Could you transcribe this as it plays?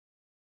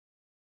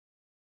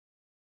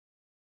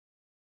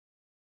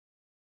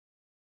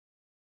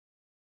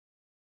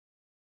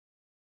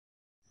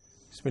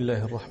بسم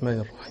الله الرحمن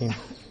الرحيم.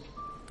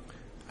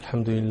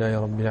 الحمد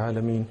لله رب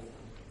العالمين،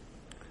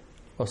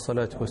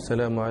 والصلاة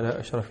والسلام على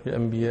أشرف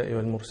الأنبياء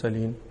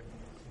والمرسلين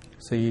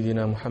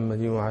سيدنا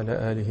محمد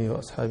وعلى آله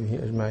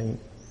وأصحابه أجمعين.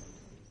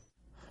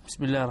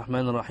 بسم الله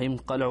الرحمن الرحيم.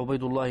 قال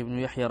عبيد الله بن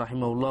يحيى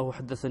رحمه الله: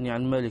 حدثني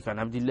عن مالك عن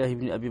عبد الله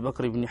بن أبي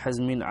بكر بن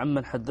حزم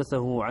عمن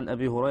حدثه عن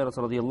أبي هريرة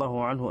رضي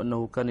الله عنه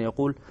أنه كان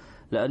يقول: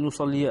 لأن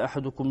يصلي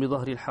أحدكم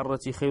بظهر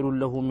الحرة خير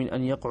له من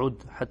أن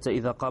يقعد حتى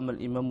إذا قام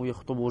الإمام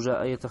يخطب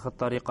جاء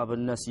يتخطى رقاب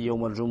الناس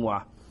يوم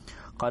الجمعة.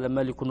 قال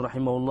مالك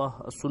رحمه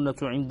الله: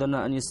 السنة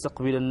عندنا أن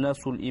يستقبل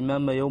الناس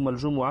الإمام يوم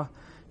الجمعة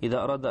إذا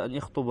أراد أن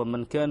يخطب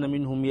من كان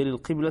منهم يلي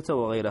القبلة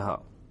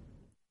وغيرها.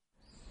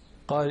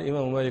 قال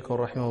الإمام مالك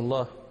رحمه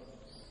الله: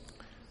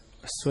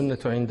 السنة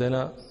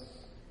عندنا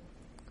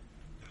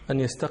أن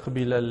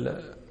يستقبل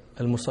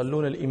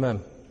المصلون الإمام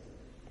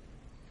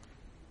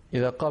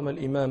إذا قام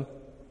الإمام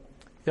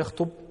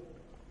يخطب،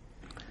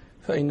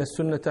 فإن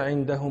السنة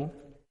عندهم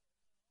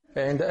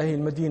عند أهل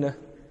المدينة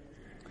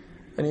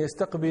أن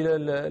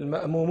يستقبل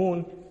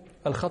المأمومون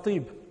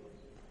الخطيب،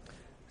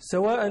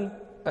 سواء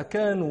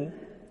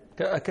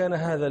أكان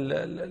هذا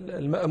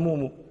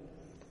المأموم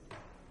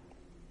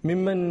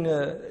ممن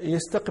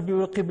يستقبل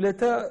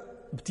القبلة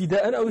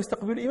ابتداء أو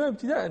يستقبل الإمام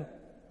ابتداء،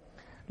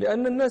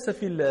 لأن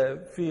الناس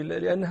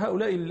لأن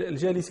هؤلاء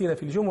الجالسين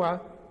في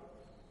الجمعة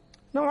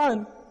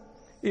نوعان: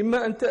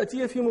 إما أن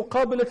تأتي في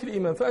مقابلة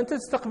الإمام فأنت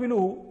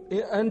تستقبله،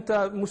 أنت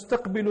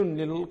مستقبل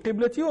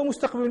للقبلة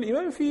ومستقبل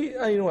الإمام في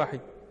آن واحد،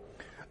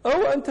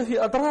 أو أنت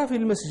في أطراف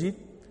المسجد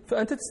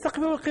فأنت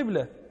تستقبل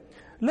القبلة.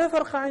 لا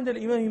فرق عند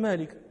الإمام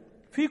مالك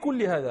في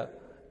كل هذا،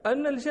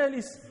 أن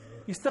الجالس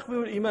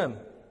يستقبل الإمام،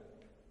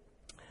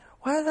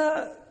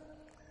 وهذا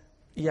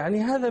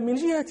هذا من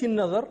جهة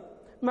النظر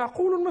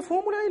معقول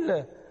مفهوم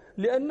العلة،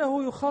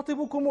 لأنه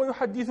يخاطبكم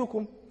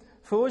ويحدثكم،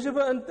 فوجب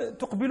أن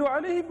تقبلوا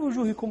عليه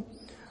بوجوهكم.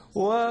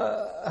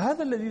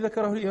 وهذا الذي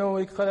ذكره الإمام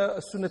مالك قال: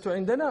 السنة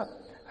عندنا،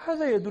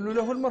 هذا يدل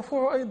له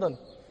المرفوع أيضا،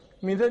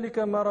 من ذلك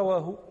ما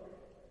رواه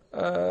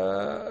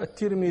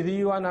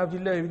الترمذي عن عبد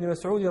الله بن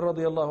مسعود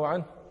رضي الله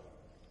عنه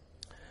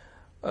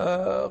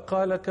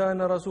قال: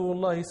 كان رسول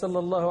الله صلى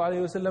الله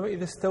عليه وسلم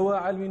إذا استوى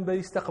على المنبر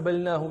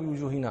استقبلناه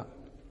بوجوهنا،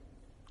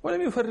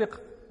 ولم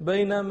يفرق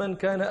بين من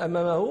كان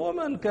أمامه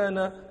ومن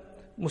كان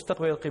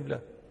مستقبل القبلة.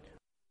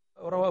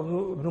 روى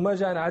ابن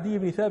ماجه عن عدي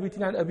بن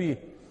ثابت عن أبيه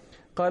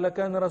قال: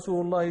 كان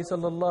رسول الله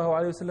صلى الله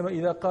عليه وسلم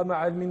إذا قام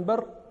على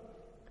المنبر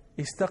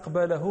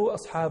استقبله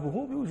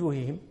أصحابه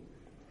بوجوههم.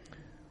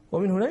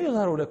 ومن هنا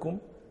يظهر لكم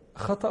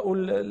خطأ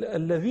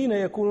الذين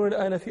يكونون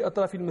الآن في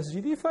أطراف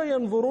المسجد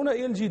فينظرون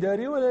إلى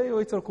الجدار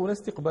ويتركون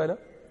استقبال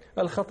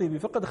الخطيب،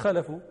 فقد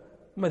خالفوا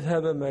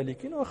مذهب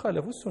مالك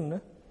وخالفوا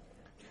السنة.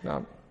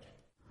 نعم.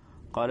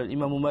 قال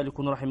الإمام مالك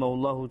رحمه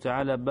الله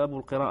تعالى: باب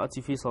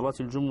القراءة في صلاة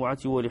الجمعة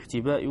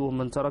والاحتباء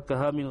ومن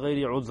تركها من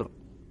غير عذر.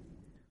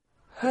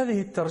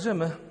 هذه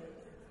الترجمة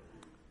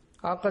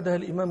عقدها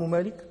الإمام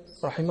مالك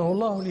رحمه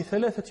الله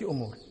لثلاثة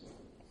أمور: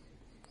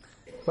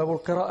 باب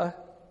القراءة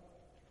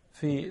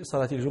في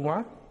صلاة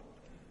الجمعة،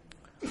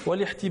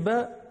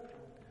 والاحتباء،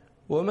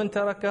 ومن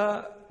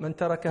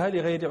تركها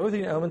لغير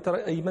عذر، أو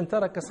من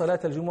ترك صلاة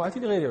الجمعة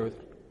لغير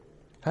عذر.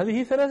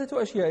 هذه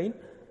ثلاثة أشياء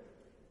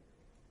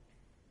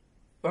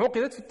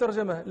عقدت في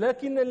الترجمة،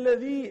 لكن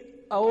الذي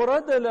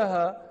أورد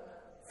لها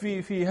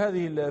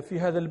في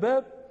هذا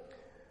الباب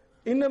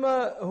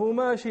إنما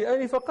هما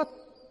شيئان فقط،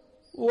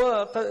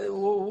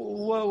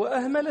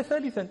 وأهمل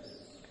ثالثا.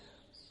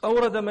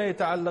 أورد ما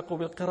يتعلق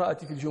بالقراءة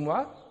في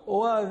الجمعة،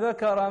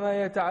 وذكر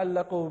ما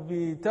يتعلق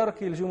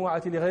بترك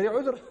الجمعة لغير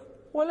عذر،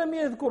 ولم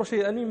يذكر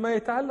شيئا مما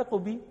يتعلق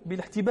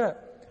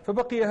بالاحتباء،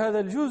 فبقي هذا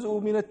الجزء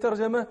من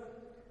الترجمة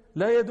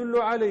لا يدل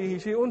عليه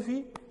شيء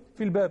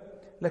في الباب.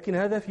 لكن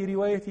هذا في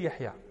رواية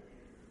يحيى.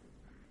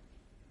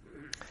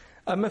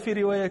 أما في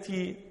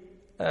رواية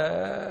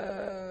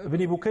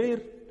ابن بكير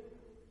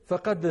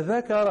فقد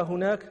ذكر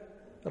هناك،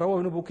 روى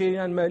ابن بكير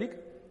عن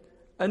مالك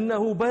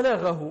أنه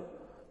بلغه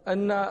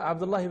أن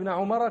عبد الله بن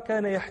عمر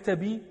كان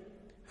يحتبي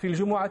في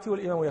الجمعة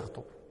والإمام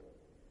يخطب.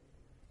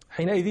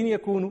 حينئذ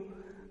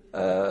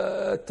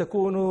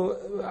تكون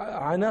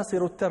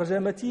عناصر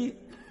الترجمة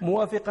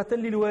موافقة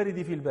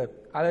للوارد في الباب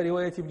على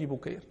رواية ابن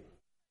بكير.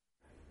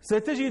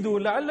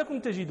 ستجدون، لعلكم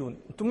تجدون،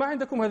 أنتم ما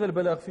عندكم هذا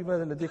البلاغ فيما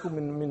لديكم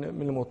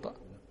من الموطأ،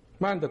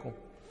 ما عندكم،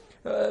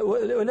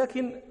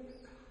 ولكن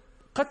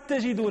قد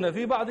تجدون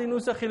في بعض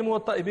نسخ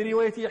الموطأ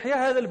برواية يحيى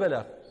هذا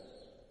البلاغ،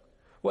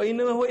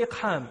 وإنما هو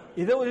إقحام.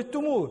 إذا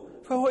وجدتموه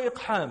فهو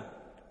إقحام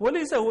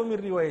وليس هو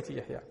من رواية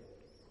يحيى.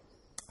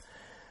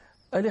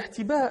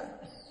 الاحتباء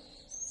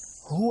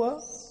هو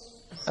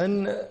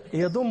أن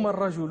يضم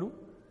الرجل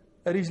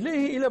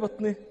رجليه إلى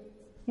بطنه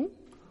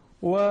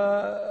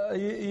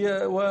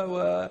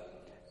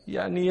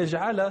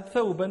يجعل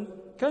ثوبا،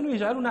 كانوا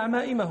يجعلون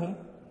عمائمهم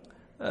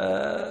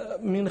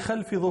من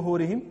خلف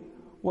ظهورهم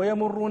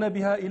ويمرون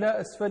بها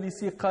إلى أسفل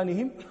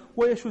سيقانهم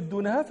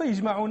ويشدونها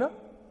فيجمعون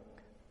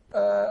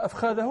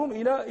أفخاذهم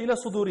إلى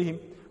صدورهم.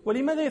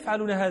 ولماذا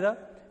يفعلون هذا؟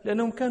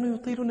 لأنهم كانوا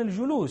يطيلون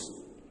الجلوس،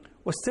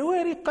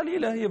 والسواري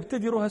قليلة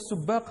يبتدرها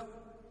السباق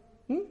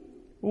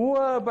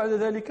وبعد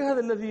ذلك هذا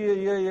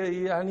الذي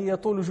يعني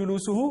يطول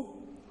جلوسه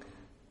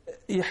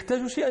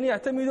يحتاج شيئا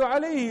يعتمد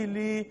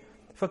عليه،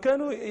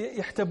 فكانوا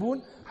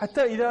يحتبون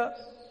حتى إذا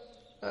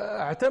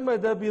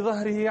اعتمد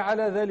بظهره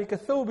على ذلك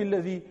الثوب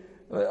الذي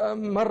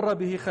مر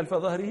به خلف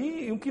ظهره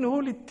يمكنه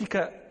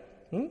الاتكاء،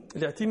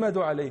 الاعتماد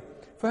عليه.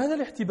 فهذا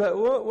الاحتباء،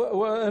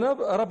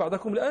 وأنا أرى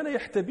بعضكم الآن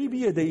يحتبي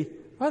بيديه،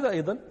 هذا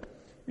أيضا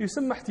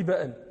يسمى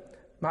احتباء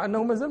مع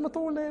أنه ما زال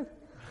مطول.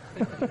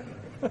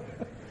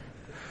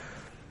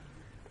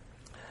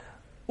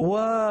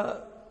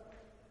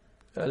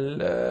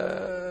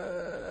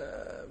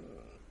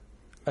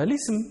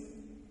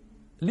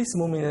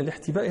 الاسم من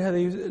الاحتباء هذا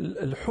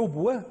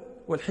الحبوة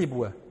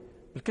والحبوة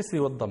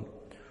بالكسر والضم،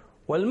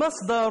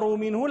 والمصدر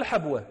منه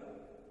الحبوة.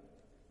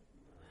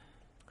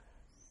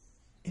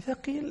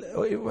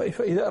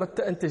 إذا أردت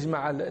أن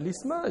تجمع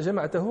الاسم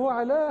جمعته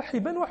على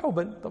حبا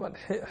وحبا، طبعا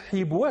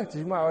حبوة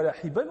تجمع على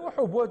حبا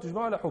وحبوة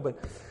تجمع على حبا.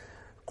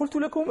 قلت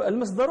لكم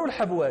المصدر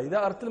الحبوة،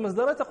 إذا أردت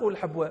المصدر تقول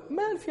الحبوة.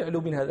 ما الفعل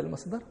من هذا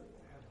المصدر؟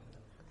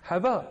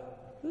 حبا؟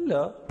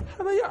 لا.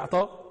 حبا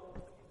يعطى.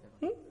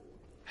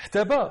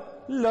 احتبى؟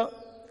 لا.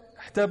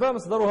 احتبى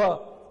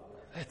مصدرها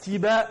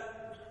احتباء.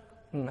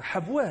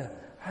 حبوة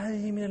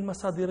هذه من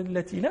المصادر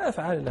التي لا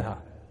أفعال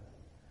لها،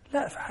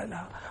 لا أفعال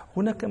لها.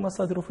 هناك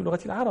مصادر في لغة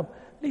العرب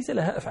ليس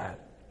لها أفعال،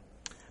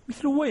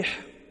 مثل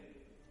ويح،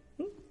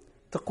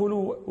 تقول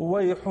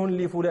ويح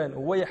لفلان،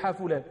 ويح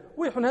فلان.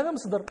 ويح هذا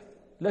مصدر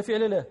لا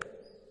فعل له،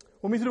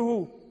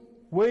 ومثله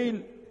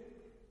ويل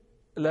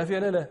لا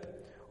فعل له،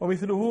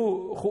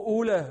 ومثله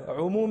خؤولة،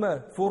 عمومة،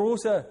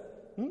 فروسة،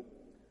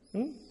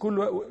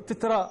 كل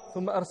تترى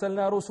ثم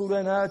أرسلنا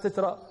رسلنا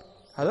تترى،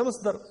 هذا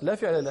مصدر لا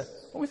فعل له.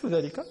 ومثل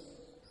ذلك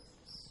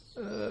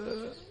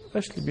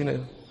ايش اللي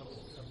بينا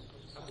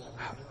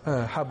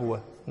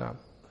حبوة. نعم.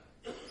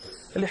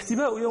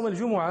 الاحتباء يوم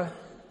الجمعة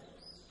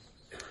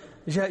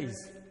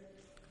جائز،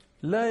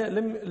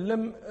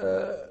 لم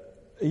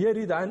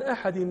يرد عن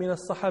أحد من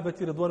الصحابة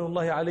رضوان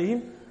الله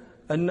عليهم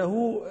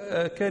أنه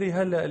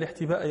كره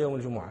الاحتباء يوم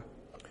الجمعة.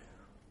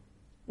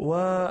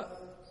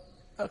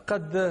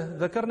 وقد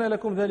ذكرنا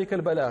لكم ذلك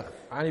البلاغ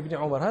عن ابن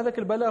عمر. هذاك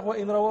البلاغ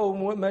وإن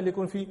رواه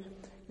مالك في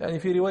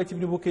رواية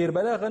ابن بكير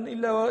بلاغا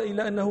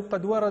إلا أنه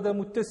قد ورد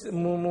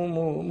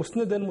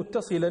مسندا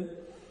متصلا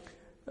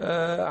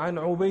عن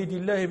عبيد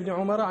الله بن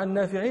عمر عن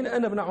نافع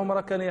أن ابن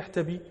عمر كان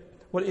يحتبي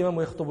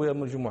والإمام يخطب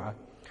يوم الجمعة.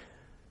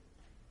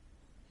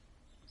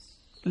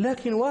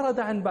 لكن ورد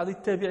عن بعض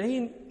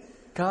التابعين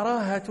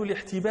كراهة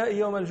الاحتباء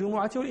يوم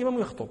الجمعة والإمام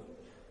يخطب،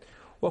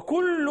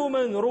 وكل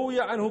من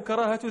روي عنه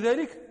كراهة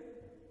ذلك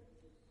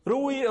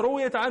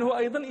رويت عنه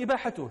أيضا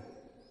إباحته.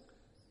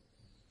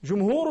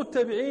 جمهور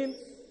التابعين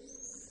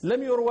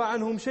لم يروى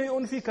عنهم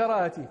شيء في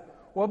كراهته،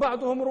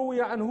 وبعضهم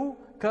روي عنه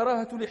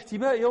كراهة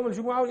الاحتباء يوم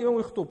الجمعة والإمام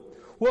يخطب.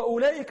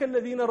 وأولئك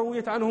الذين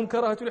رويت عنهم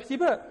كراهة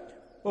الاحتباء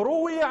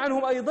روي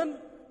عنهم أيضا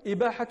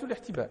إباحة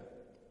الاحتباء.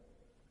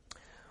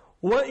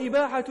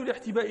 وإباحة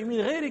الاحتباء من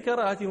غير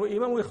كراهة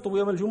وإمام يخطب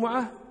يوم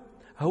الجمعة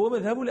هو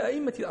مذهب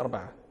الأئمة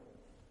الأربعة.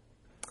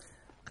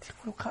 قد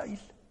يقول قائل: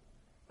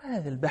 ما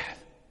هذا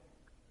البحث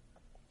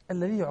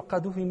الذي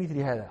يعقد في مثل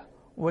هذا؟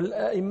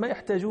 والأئمة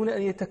يحتاجون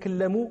أن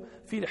يتكلموا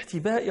في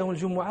الاحتباء يوم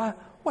الجمعة،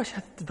 واش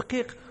هذا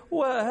التدقيق؟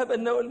 وهب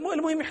أنه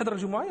المهم يحضر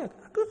الجمعة.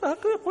 هكذا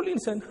يقول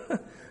الإنسان.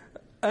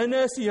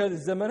 أناسي هذا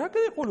الزمان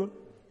هكذا يقولون،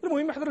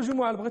 المهم يحضر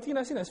الجمعة، بغيتي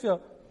نعس فيها.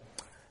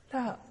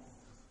 لا،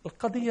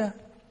 القضية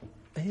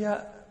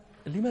هي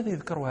لماذا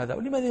يذكر هذا،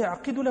 ولماذا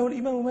يعقد له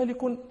الإمام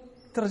مالك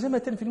ترجمة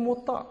في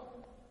الموطأ،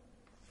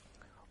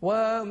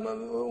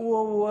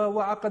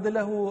 وعقد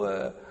له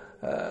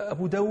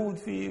أبو داود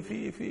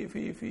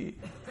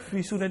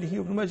في سننه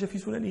وابن ماجه في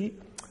سننه؟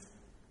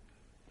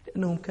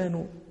 لأنهم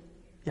كانوا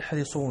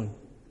يحرصون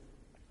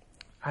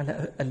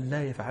على أن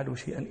لا يفعلوا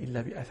شيئا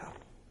إلا بأثر،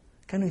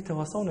 كانوا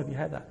يتواصون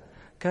بهذا.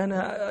 كان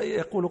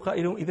يقول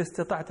قائلهم: إذا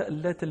استطعت أن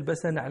لا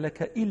تلبس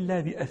نعلك إلا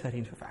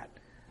بأثر فافعل،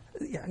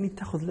 يعني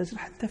تأخذ الأجر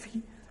حتى في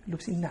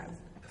لبس النعل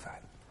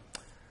فافعل.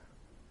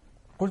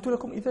 قلت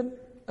لكم إذن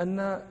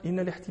إن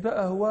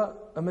الاحتباء هو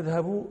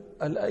مذهب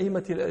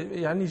الأئمة،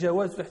 يعني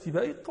جواز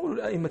الاحتباء قول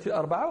الأئمة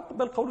الأربعة،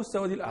 بل قول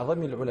السواد الأعظم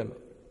من العلماء.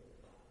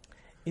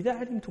 إذا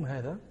علمتم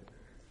هذا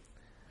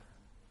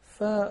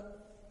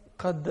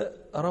فقد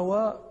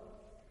روى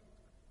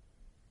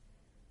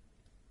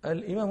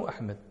الإمام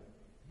أحمد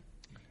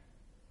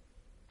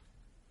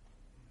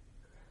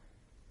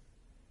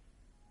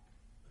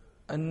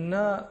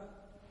أن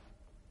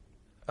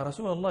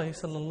رسول الله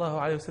صلى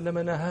الله عليه وسلم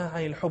نهى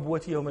عن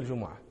الحبوة يوم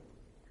الجمعة.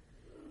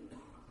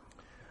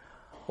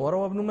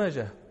 وروى ابن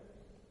ماجه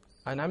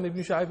عن عمرو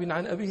بن شعيب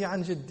عن أبيه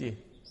عن جده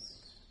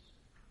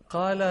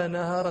قال: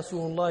 نهى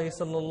رسول الله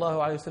صلى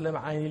الله عليه وسلم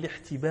عن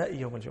الاحتباء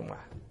يوم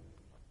الجمعة.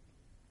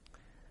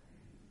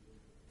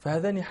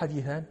 فهذان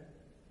حديثان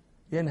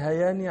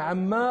ينهيان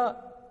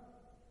عما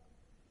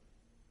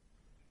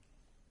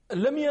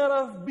لم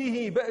يرى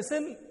به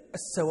بأسا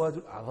السواد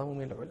الأعظم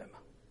من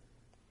العلماء.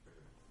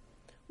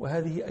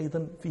 وهذه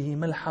أيضا فيه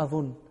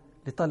ملحظ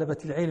لطلبة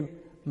العلم،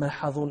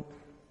 ملحظ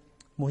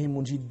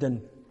مهم جدا.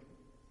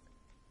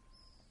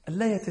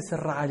 لا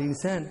يتسرع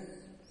الإنسان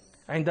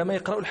عندما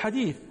يقرأ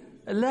الحديث،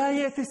 لا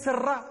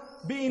يتسرع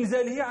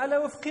بإنزاله على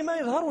وفق ما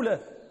يظهر له.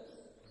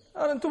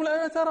 أنتم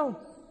الآن ترون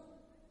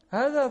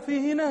هذا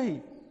فيه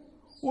نهي،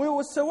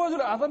 والسواد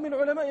الأعظم من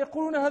العلماء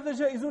يقولون هذا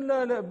جائز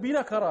لا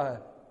بلا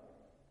كراهة.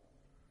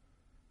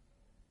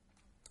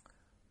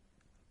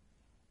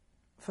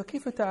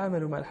 فكيف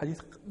تعاملوا مع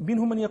الحديث؟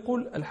 منهم من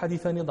يقول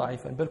الحديثان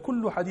ضعيفان، بل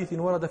كل حديث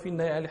ورد في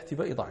النهي عن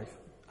الاحتباء ضعيف،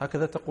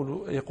 هكذا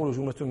يقول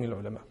جملة من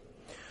العلماء.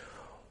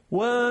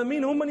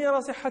 ومنهم من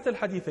يرى صحة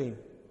الحديثين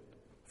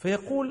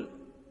فيقول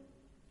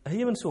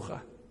هي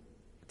منسوخة،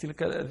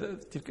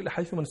 تلك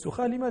الأحاديث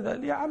منسوخة. لماذا؟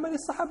 لعمل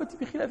الصحابة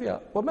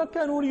بخلافها، وما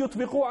كانوا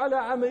ليطبقوا على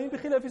عمل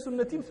بخلاف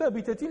سنة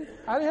ثابتة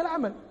عليها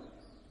العمل.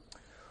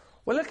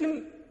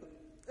 ولكن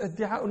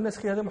ادعاء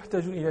النسخ هذا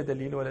محتاج إلى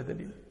دليل ولا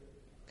دليل.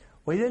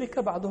 ولذلك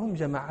بعضهم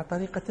جمع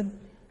طريقة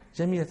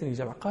جميلة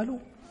للجمع، قالوا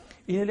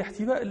إن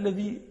الاحتباء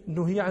الذي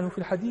نهي عنه في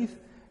الحديث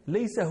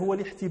ليس هو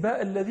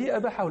الاحتباء الذي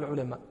أباحه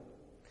العلماء.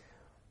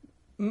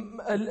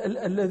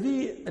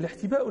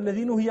 الاحتباء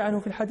الذي نهي عنه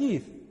في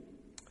الحديث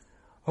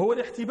هو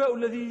الاحتباء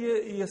الذي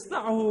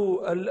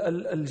يصنعه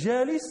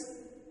الجالس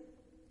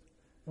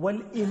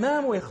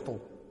والإمام يخطب.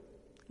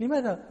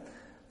 لماذا؟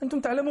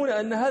 أنتم تعلمون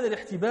أن هذا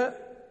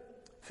الاحتباء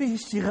فيه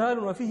اشتغال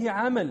وفيه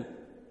عمل،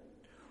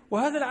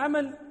 وهذا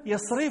العمل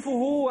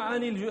يصرفه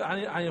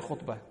عن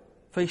الخطبة،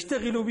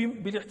 فيشتغل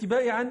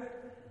بالاحتباء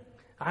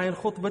عن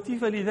الخطبة،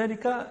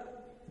 فلذلك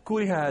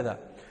كره هذا.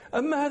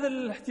 أما هذا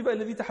الاحتباء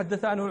الذي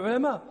تحدث عنه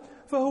العلماء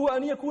فهو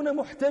أن يكون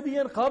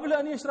محتبيا قبل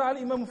أن يشرع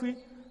الإمام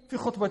في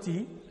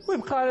خطبته،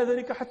 ويبقى على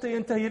ذلك حتى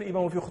ينتهي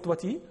الإمام في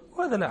خطبته،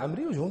 وهذا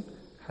لعمري وجه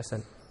حسن.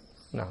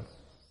 نعم.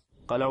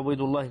 قال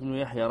عبيد الله بن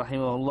يحيى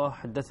رحمه الله: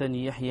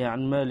 حدثني يحيى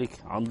عن مالك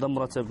عن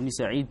ضمرة بن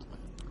سعيد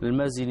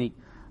المازني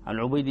عن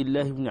عبيد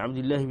الله بن عبد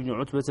الله بن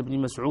عتبة بن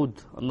مسعود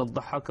أن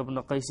الضحاك بن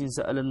قيس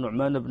سأل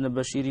النعمان بن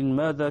بشير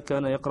ماذا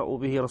كان يقرأ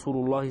به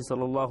رسول الله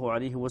صلى الله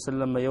عليه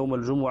وسلم يوم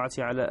الجمعة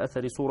على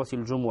أثر سورة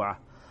الجمعة؟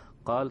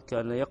 قال: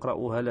 كان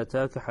يقرأ هل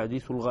أتاك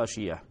حديث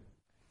الغاشية.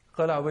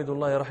 قال عبيد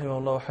الله رحمه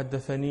الله: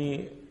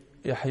 حدثني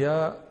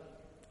يحيى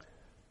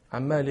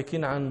عن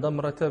مالك عن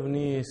ضمرة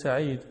بن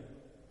سعيد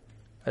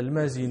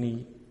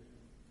المازني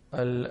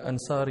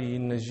الأنصاري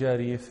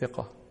النجاري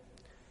الثقة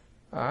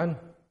عن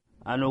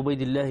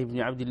عبيد الله بن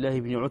عبد الله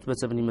بن عتبة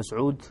بن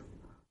مسعود.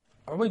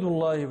 عبيد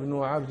الله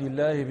بن عبد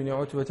الله بن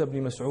عتبة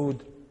بن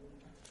مسعود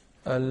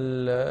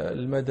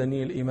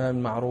المدني الإمام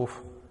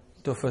المعروف،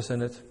 توفى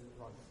سنة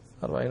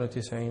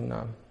 94.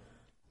 نعم.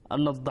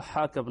 أن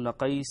الضحاك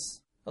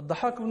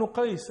بن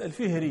قيس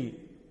الفهري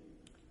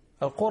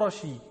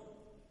القرشي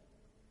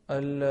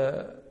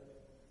الأمير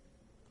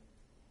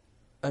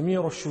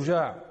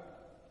الشجاع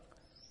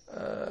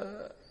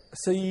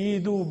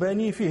سيد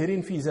بني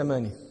فهر في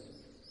زمانه،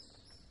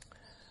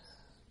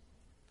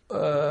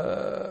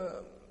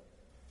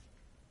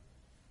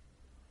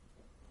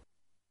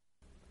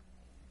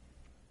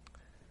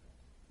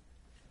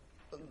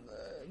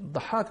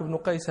 الضحاك بن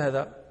قيس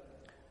هذا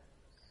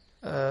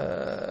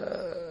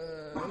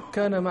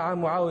كان مع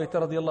معاوية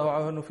رضي الله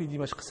عنه في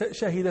دمشق،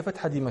 شهد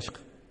فتح دمشق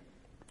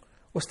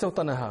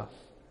واستوطنها،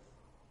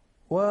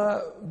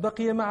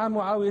 وبقي مع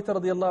معاوية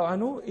رضي الله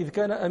عنه إذ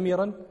كان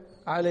أميرا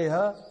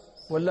عليها،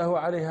 ولاه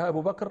عليها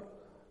أبو بكر،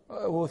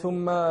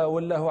 ثم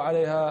ولاه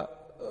عليها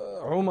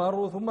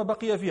عمر، ثم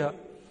بقي فيها،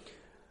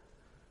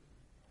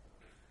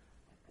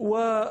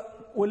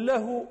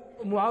 وولاه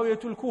معاوية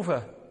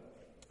الكوفة،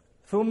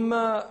 ثم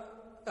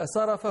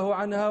صرفه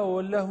عنها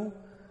وولاه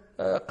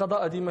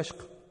قضاء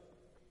دمشق،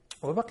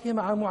 وبقي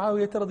مع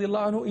معاوية رضي الله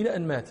عنه إلى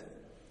أن مات،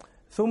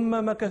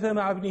 ثم مكث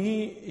مع ابنه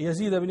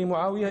يزيد بن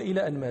معاوية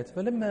إلى أن مات.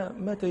 فلما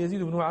مات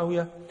يزيد بن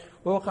معاوية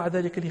ووقع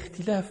ذلك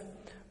الاختلاف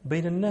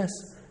بين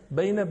الناس،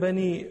 بين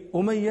بني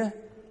أمية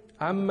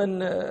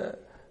عمن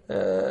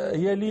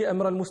يلي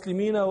أمر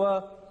المسلمين،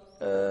 و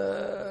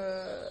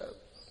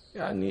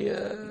يعني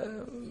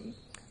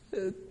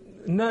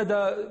نادى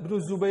ابن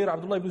الزبير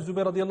عبد الله بن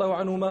الزبير رضي الله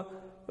عنهما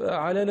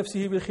على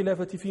نفسه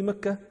بالخلافة في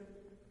مكة،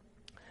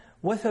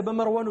 وثب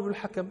مروان بن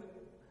الحكم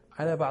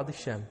على بعض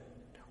الشام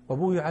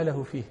وبويع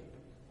له فيه،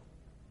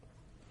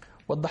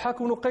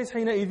 والضحاك بن قيس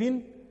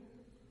حينئذ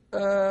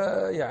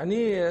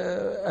يعني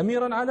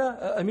أمير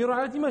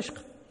على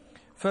دمشق،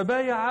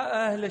 فبايع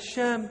أهل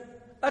الشام،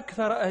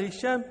 أكثر أهل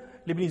الشام،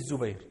 لابن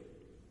الزبير،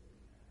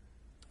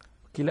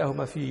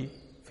 كلاهما في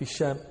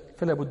الشام،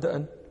 فلا بد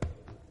أن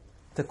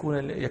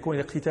يكون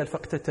الاقتتال،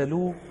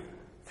 فاقتتلوا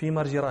في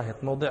مرج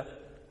راهط، موضع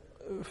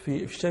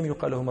في الشام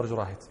يقال له مرج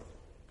راهط.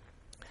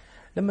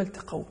 لما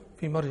التقوا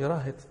في مرج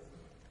راهط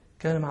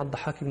كان مع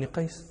الضحاك بن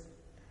قيس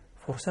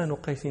فرسان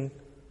قيس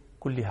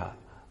كلها.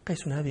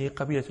 قيس هذه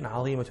قبيلة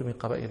عظيمة من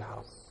قبائل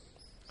العرب،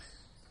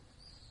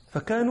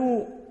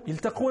 فكانوا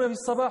يلتقون في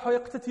الصباح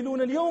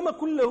ويقتتلون اليوم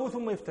كله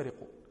ثم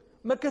يفترقوا،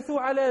 مكثوا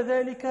على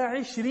ذلك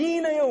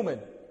 20 يوما.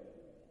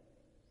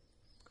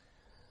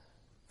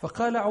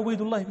 فقال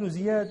عبيد الله بن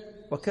زياد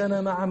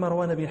وكان مع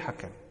مروان بن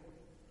الحكم،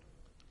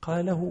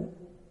 قال له: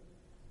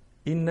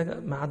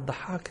 إن مع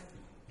الضحاك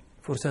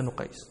فرسان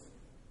قيس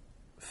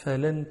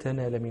فلن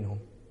تنال منهم،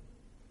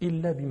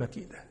 إلا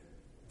بمكيده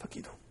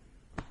فكيده.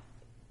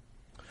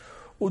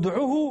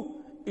 ادعوه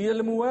إلى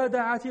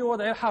الموادعة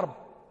ووضع الحرب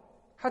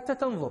حتى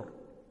تنظر،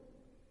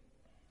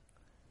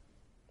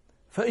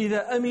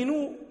 فإذا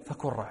أمنوا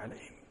فكر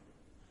عليهم.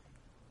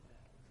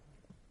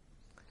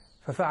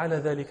 ففعل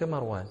ذلك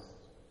مروان،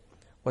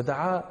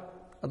 ودعا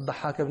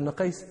الضحاك بن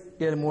قيس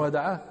إلى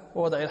الموادعة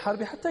ووضع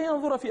الحرب حتى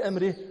ينظر في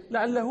أمره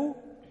لعله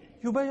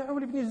يبايع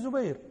لابن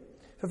الزبير.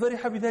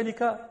 ففرح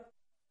بذلك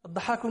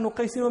الضحاك بن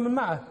قيس ومن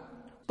معه،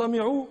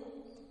 طمعوا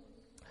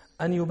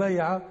أن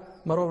يبايع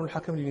مروان بن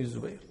الحكم لابن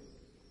الزبير.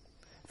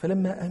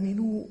 فلما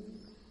أمنوا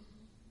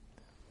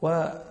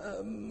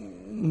ومروان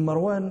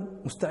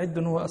مستعد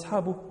هو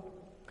وأصحابه،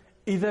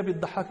 إذا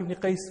بالضحاك بن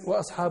قيس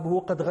وأصحابه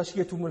قد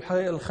غشيتهم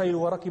الخيل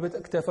وركبت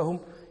أكتافهم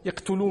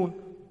يقتلون.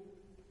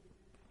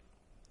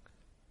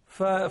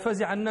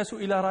 ففزع الناس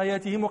إلى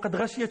راياتهم وقد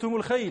غشيتهم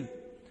الخيل،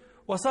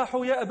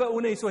 وصاحوا يا أبا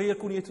أنيس، وهي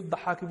كنية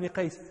الضحاك بن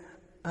قيس،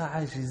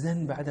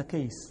 أعجزا بعد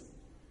كيس.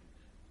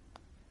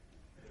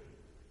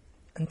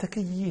 أنت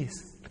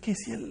كيس،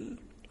 الكيس هي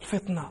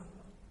الفطنة،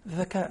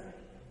 الذكاء،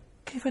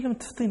 كيف لم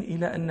تفطن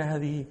إلى أن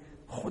هذه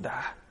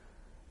خدعة؟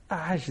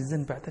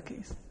 أعجزا بعد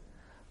كيس.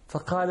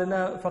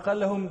 فقال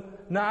لهم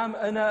نعم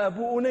أنا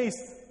أبو أنيس،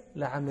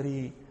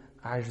 لعمري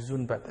عجز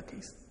بعد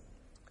كيس.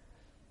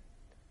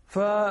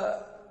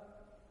 فاقتتلوا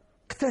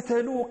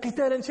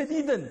قتالا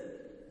شديدا،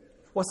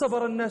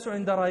 وصبر الناس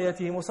عند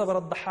راياتهم، وصبر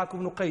الضحاك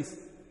بن قيس.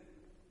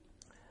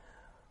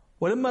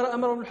 ولما رأى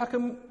مروان بن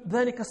الحكم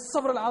ذلك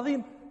الصبر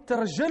العظيم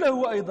ترجله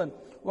هو أيضا،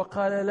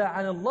 وقال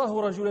لعن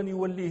الله رجلا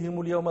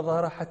يوليهم اليوم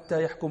ظهره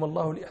حتى يحكم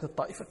الله لإحدى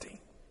الطائفتين.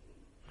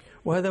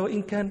 وهذا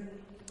وإن كان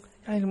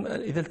يعني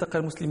إذا التقى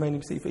المسلمان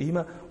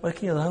بسيفيهما،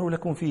 ولكن يظهر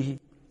لكم فيه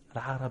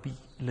العربي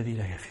الذي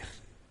لا يفر.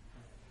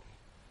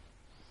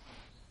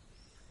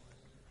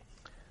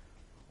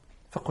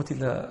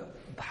 فقتل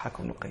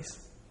الضحاك بن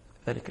قيس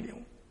ذلك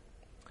اليوم،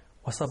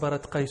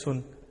 وصبرت قيس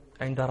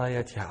عند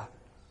راياتها،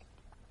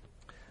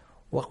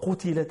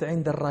 وقتلت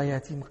عند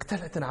الرايات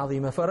مقتلة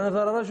عظيمة.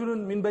 فنظر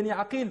رجل من بني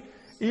عقيل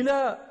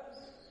إلى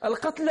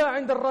القتلى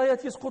عند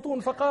الرايات يسقطون،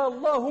 فقال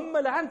اللهم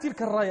لعن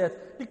تلك الرايات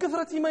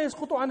لكثرة ما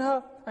يسقط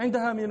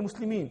عندها من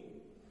المسلمين.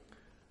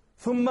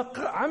 ثم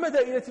عمد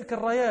إلى تلك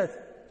الرايات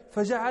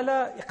فجعل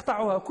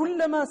يقطعها،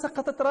 كلما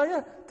سقطت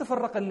راية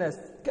تفرق الناس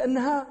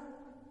كأنها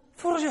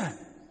فرجة،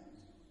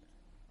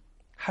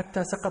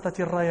 حتى سقطت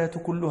الرايات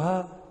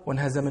كلها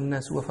وانهزم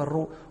الناس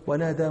وفروا.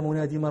 ونادى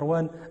منادي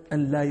مروان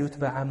أن لا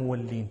يتبع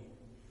مولين.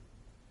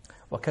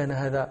 وكان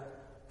هذا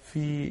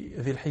في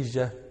ذي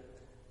الحجة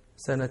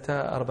سنة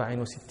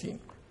 64.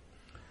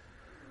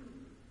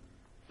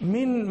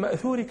 من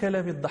مأثور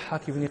كلام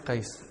الضحاك بن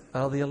قيس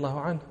رضي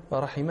الله عنه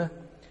ورحمه،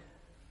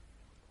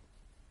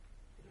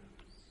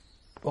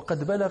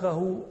 وقد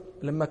بلغه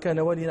لما كان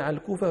واليا على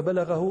الكوفة،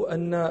 بلغه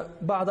أن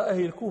بعض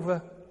أهل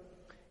الكوفة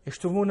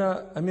يشتمون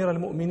أمير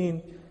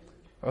المؤمنين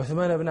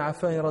عثمان بن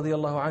عفان رضي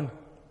الله عنه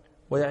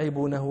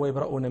ويعيبونه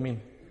ويبرؤون منه.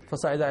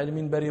 فصعد على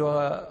المنبر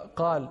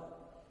وقال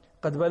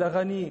قد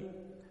بلغني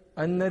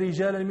أن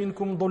رجالا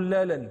منكم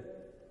ضلالا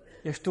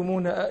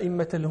يشتمون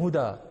أئمة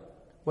الهدى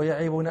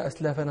ويعيبون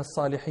أسلافنا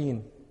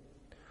الصالحين،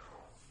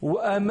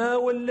 وأما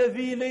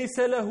والذي ليس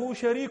له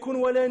شريك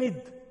ولا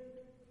ند،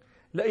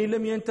 لئن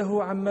لم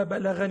ينتهوا عما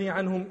بلغني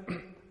عنهم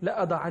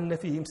لأضعن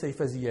فيهم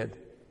سيف زياد.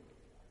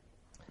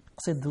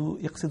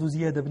 يقصد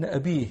زياد بن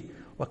أبيه،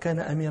 وكان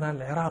أميرا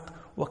العراق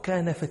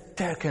وكان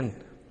فتاكا.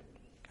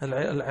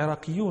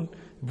 العراقيون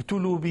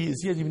ابتلوا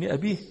بزياد بن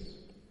أبيه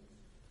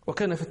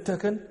وكان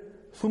فتاكا،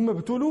 ثم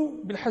ابتلوا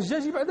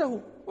بالحجاج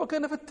بعده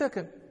وكان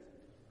فتاكا.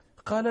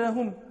 قال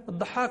لهم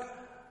الضحاك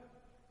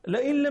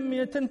لئن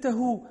لم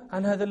تنتهوا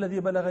عن هذا الذي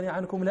بلغني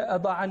عنكم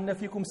لأضعن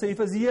فيكم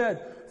سيف زياد،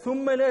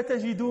 ثم لا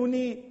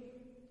تجدوني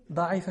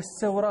ضعيف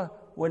السورة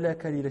ولا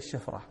كليل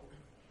الشفرة.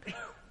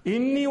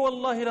 إني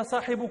والله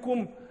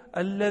لصاحبكم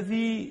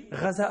الذي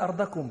غزا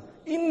أرضكم،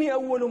 إني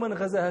أول من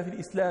غزاها في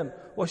الإسلام،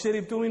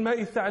 وشربت من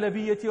ماء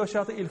الثعلبية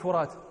وشاطئ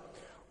الفرات،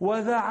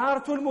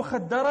 وذعرت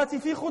المخدرات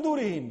في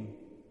خدورهم.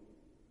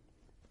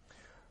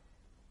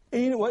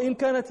 وإن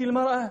كانت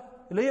المرأة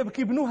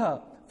ليبكي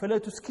ابنها فلا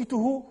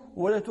تسكته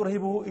ولا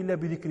ترهبه إلا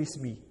بذكر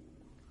اسمي.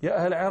 يا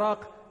أهل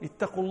العراق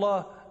اتقوا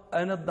الله،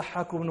 أنا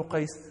الضحاك بن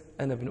قيس،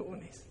 أنا ابن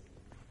أنيس.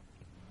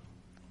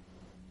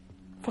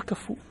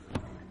 فكفوا.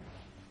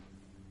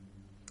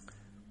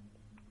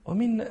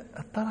 ومن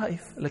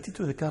الطرائف التي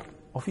تذكر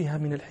وفيها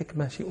من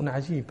الحكمة شيء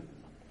عجيب،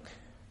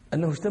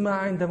 أنه اجتمع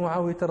عند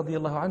معاوية رضي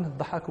الله عنه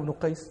الضحاك بن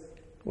قيس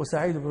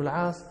وسعيد بن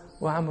العاص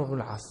وعمرو بن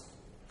العاص،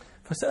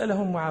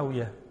 فسألهم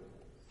معاوية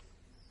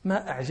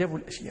ما أعجب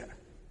الأشياء،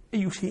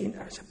 أي شيء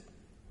أعجب؟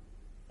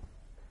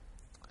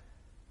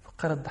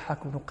 فقال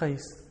الضحاك بن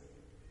قيس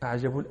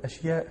أعجب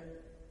الأشياء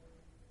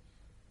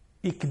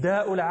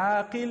إكداء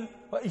العاقل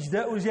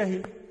وإجداء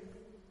الجاهل.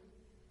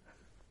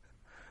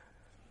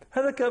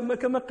 هذا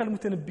كما قال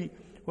المتنبي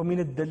ومن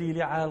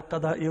الدليل على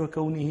القضاء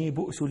وكونه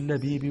بؤس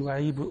اللبيب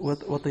وعيب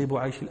وطيب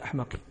عيش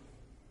الأحمق.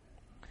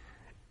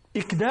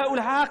 إكداء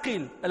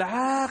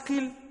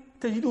العاقل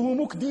تجده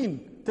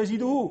مكدين،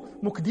 تجده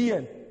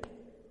مكديا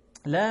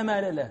لا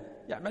مال له،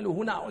 يعمل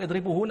هنا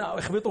ويضرب هنا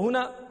ويخبط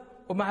هنا،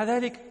 ومع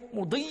ذلك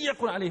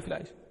مضيق عليه في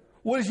العيش.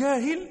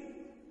 والجاهل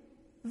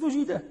ذو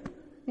جدة،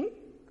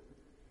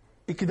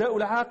 إكداء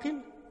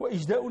العاقل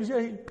وإجداء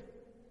الجاهل.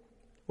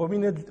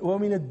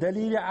 ومن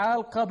الدليل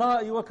على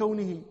القضاء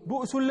وكونه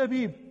بؤس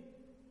اللبيب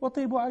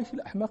وطيب عيش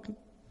الأحمق.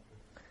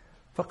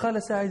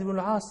 فقال سعيد بن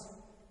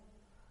العاص: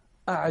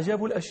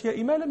 أعجب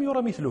الأشياء ما لم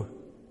ير مثله.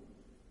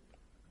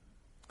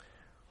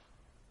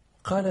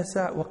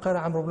 وقال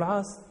عمرو بن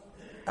العاص: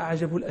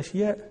 أعجب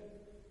الأشياء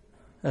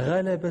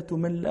غلبة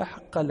من لا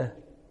حق له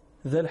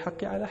ذا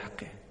الحق على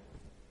حقه.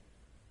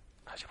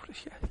 أعجب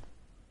الأشياء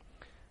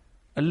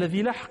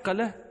الذي لا حق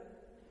له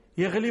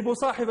يغلب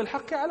صاحب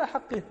الحق على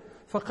حقه.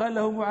 فقال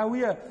له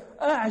معاوية: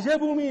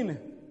 أعجب منه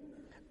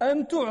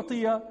أن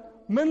تعطي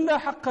من لا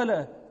حق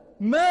له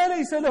ما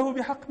ليس له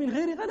بحق من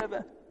غير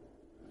غلبة.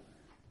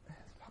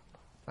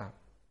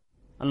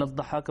 أن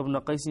الضحاك بن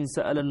قيس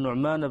سأل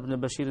النعمان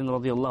بن بشير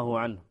رضي الله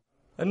عنه.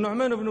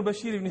 النعمان بن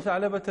بشير بن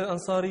ثعلبة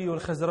الأنصاري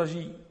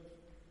الخزرجي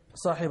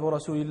صاحب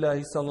رسول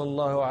الله صلى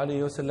الله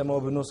عليه وسلم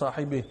وابن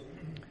صاحبه،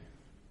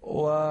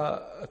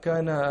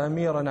 وكان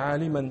أميرا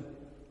عالما،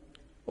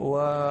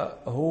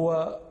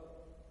 وهو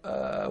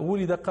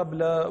ولد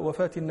قبل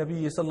وفاة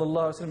النبي صلى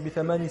الله عليه وسلم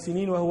ب8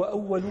 سنين، وهو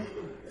أول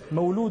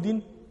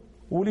مولود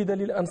ولد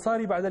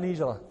للأنصار بعد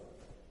الهجرة.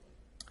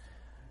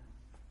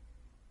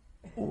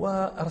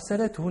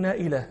 وأرسلته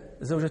نائلة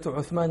زوجة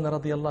عثمان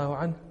رضي الله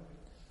عنه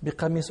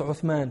بقميص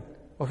عثمان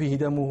وفيه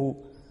دمه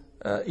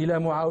إلى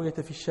معاوية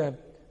في الشام،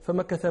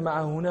 فمكث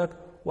معه هناك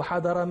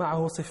وحضر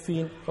معه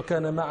صفين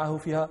وكان معه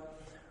فيها،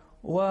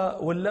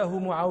 وولاه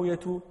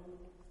معاوية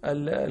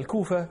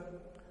الكوفة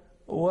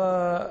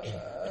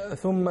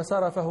ثم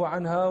صرفه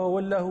عنها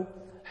وولاه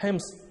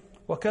حمص.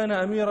 وكان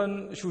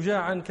أميرا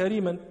شجاعا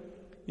كريما.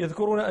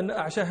 يذكرون أن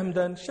أعشى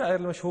همدان الشاعر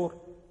المشهور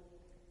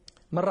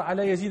مر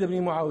على يزيد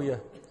بن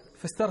معاوية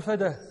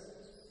فاسترفده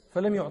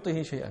فلم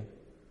يعطيه شيئا،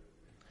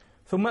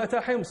 ثم أتى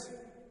حمص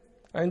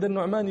عند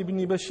النعمان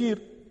بن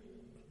بشير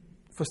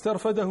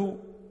فاسترفده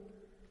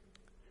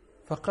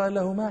فقال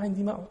له: ما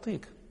عندي ما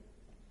أعطيك،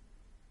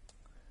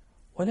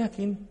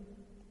 ولكن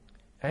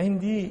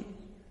عندي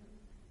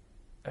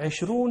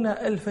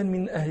 20,000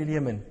 من أهل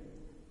اليمن،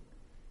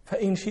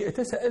 فإن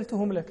شئت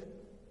سألتهم لك.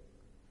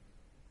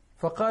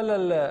 فقال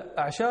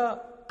الأعشى: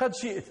 قد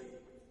شئت.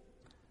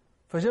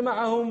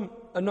 فجمعهم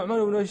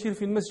النعمان بن بشير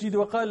في المسجد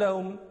وقال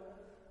لهم،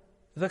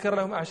 ذكر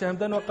لهم أعشى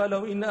همدان وقال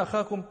لهم: إن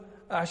أخاكم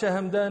أعشى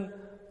همدان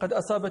قد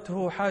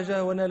أصابته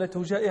حاجة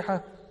ونالته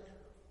جائحة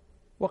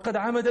وقد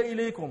عمد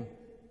إليكم،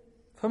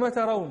 فما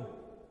ترون؟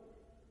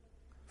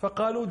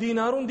 فقالوا: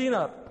 دينار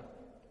دينار.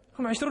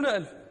 هم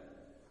 20,000،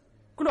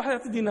 كل واحد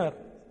يعطي دينار.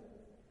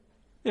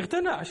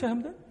 اغتنى أعشى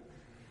همدان.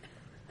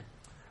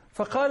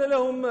 فقال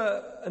لهم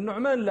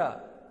النعمان: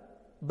 لا،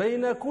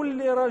 بين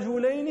كل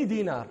رجلين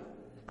دينار.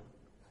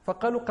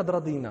 فقالوا: قد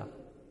رضينا.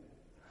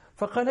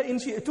 فقال: إن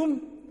شئتم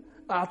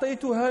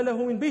أعطيتها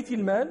له من بيت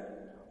المال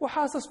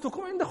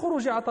وحاصصتكم عند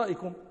خروج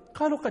عطائكم.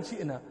 قالوا: قد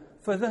شئنا.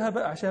 فذهب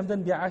أعشى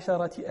همدان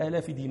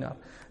ب10,000 دينار.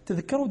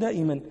 تذكروا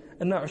دائما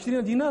أن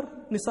 20 دينار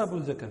نصاب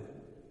الزكاة.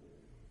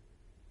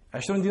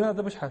 20 دينار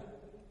ده بشحال؟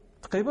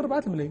 تقريبا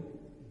 4 ملايين.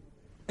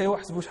 ايوا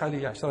حسبوا شحال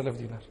هي 10,000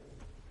 دينار.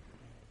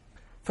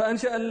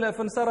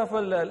 فانصرف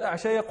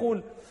الأعشى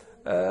يقول: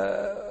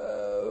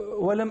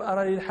 ولم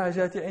أرى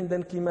للحاجات عند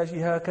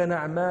انكماشها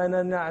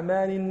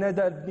كنعمان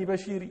الندى بن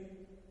بشير.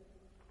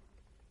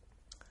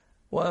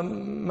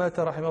 ومات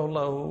رحمه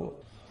الله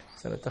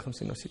سنة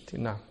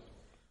 65. نعم.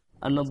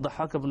 أن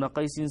الضحاك بن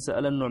قيس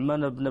سأل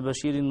النعمان بن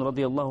بشير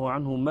رضي الله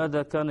عنه: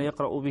 ماذا كان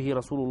يقرأ به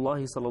رسول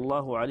الله صلى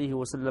الله عليه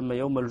وسلم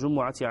يوم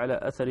الجمعة على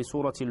أثر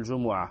سورة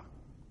الجمعة؟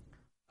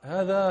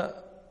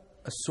 هذا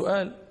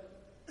السؤال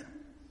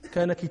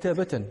كان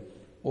كتابة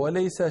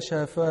وليس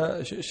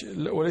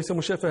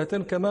مشافهة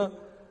كما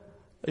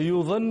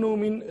يظن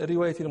من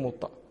رواية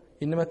الموطأ،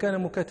 إنما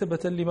كان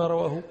مكاتبة لما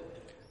رواه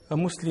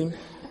مسلم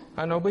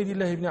عن عبيد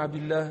الله بن عبد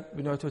الله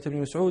بن عتبة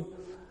بن مسعود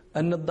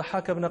أن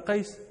الضحاك بن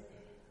قيس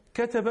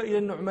كتب إلى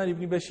النعمان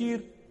بن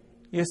بشير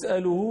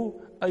يسأله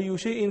أي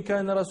شيء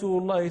كان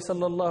رسول الله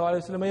صلى الله عليه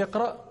وسلم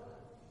يقرأ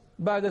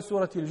بعد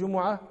سورة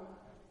الجمعة،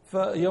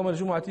 فيوم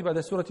الجمعة بعد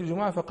سورة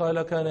الجمعة،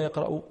 فقال: كان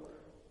يقرأ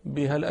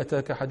بهل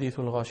أتاك حديث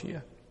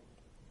الغاشية.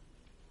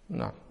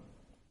 نعم.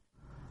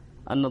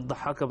 أن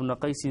الضحاك بن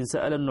قيس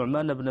سأل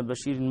النعمان بن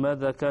بشير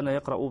ماذا كان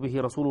يقرأ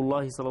به رسول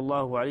الله صلى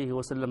الله عليه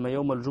وسلم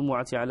يوم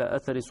الجمعة على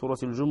أثر سورة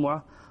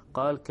الجمعة؟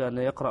 قال: كان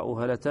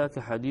يقرأ هل أتاك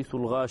حديث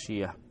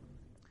الغاشية.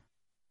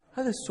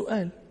 هذا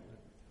السؤال،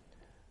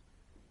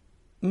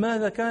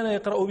 ماذا كان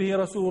يقرأ به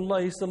رسول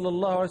الله صلى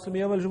الله عليه وسلم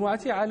يوم الجمعة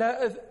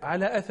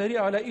على أثر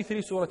أو على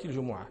إثر سورة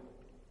الجمعة،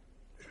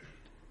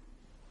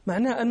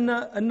 معناه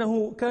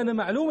أنه كان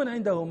معلوما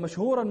عندهم،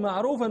 مشهورا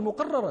معروفا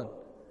مقررا،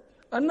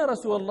 أن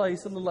رسول الله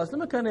صلى الله عليه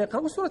وسلم كان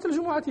يقرأ سورة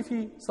الجمعة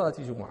في صلاة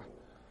الجمعة،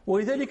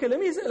 ولذلك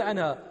لم يسأل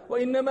عنها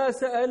وإنما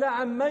سأل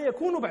عما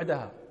يكون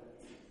بعدها.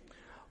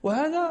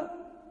 وهذا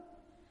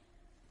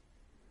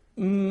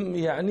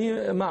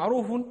يعني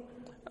معروف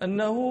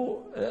أن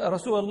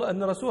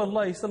رسول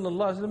الله صلى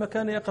الله عليه وسلم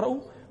كان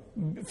يقرأ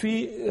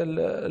في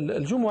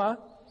الجمعة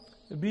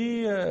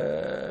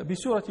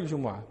بسورة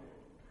الجمعة.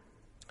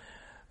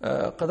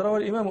 قد روى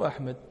الإمام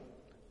أحمد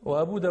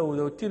وأبو داود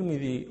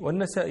والترمذي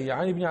والنسائي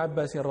عن ابن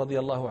عباس رضي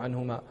الله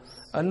عنهما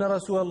أن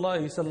رسول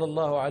الله صلى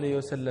الله عليه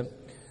وسلم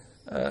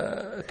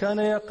كان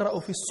يقرأ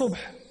في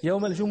الصبح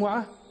يوم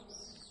الجمعة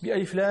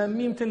بألف لام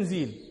ميم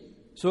تنزيل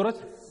سورة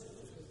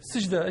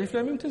السجدة. ألف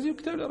لام ميم تنزيل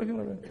كتاب الله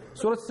الرحيم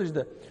سورة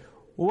السجدة،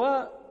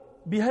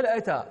 وبهل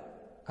أتى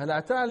هل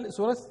أتى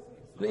سورة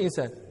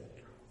الإنسان.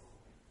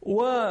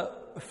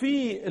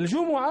 وفي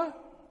الجمعة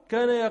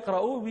كان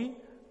يقرأ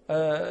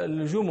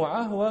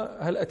بالجمعة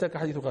وهل أتاك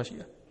حديث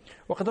غاشية.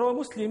 وقد روى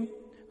مسلم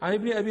عن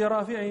ابن أبي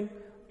رافع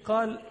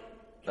قال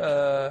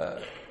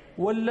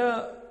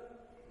ولا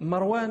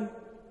مروان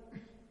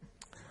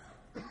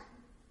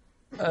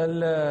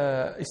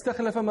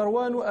استخلف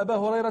مروان أبا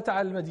هريرة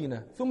على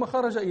المدينة ثم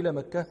خرج إلى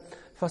مكة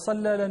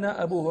فصلى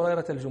لنا أبو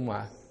هريرة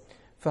الجمعة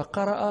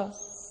فقرأ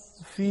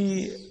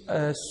في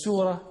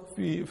السورة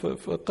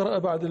فقرأ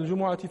بعد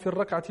الجمعة في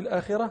الركعة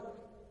الآخرة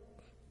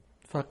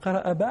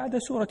فقرأ بعد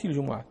سورة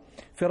الجمعة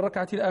في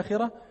الركعة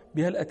الآخرة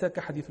بهل أتاك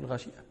حديث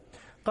الغاشية.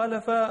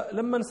 قال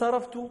فلما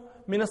انصرفت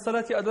من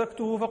الصلاة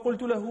أدركته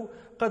فقلت له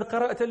قد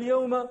قرأت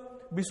اليوم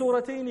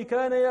بسورتين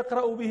كان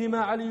يقرأ بهما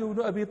علي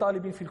بن أبي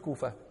طالب في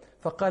الكوفة.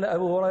 فقال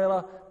أبو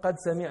هريرة قد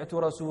سمعت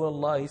رسول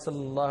الله صلى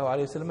الله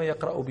عليه وسلم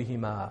يقرأ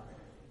بهما.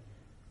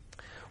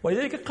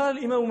 ولذلك قال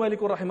الإمام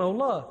مالك رحمه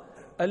الله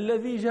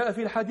الذي جاء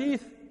في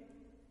الحديث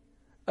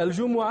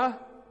الجمعة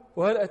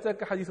وهل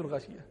أتاك حديث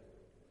الغاشية،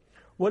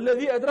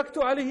 والذي أدركت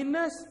عليه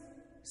الناس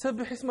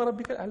سبح اسم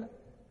ربك الأعلى.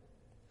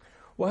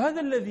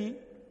 وهذا الذي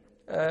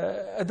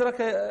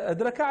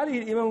أدرك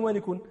عليه الإمام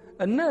مالك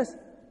الناس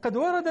قد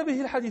ورد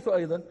به الحديث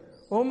أيضا،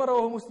 وهو ما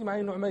رواه مسلم عن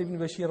النعمان بن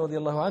بشير رضي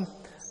الله عنه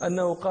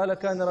أنه قال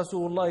كان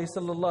رسول الله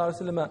صلى الله عليه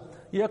وسلم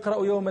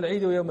يقرأ يوم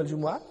العيد ويوم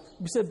الجمعة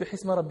بسبح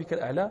اسم ربك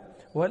الأعلى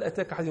وهل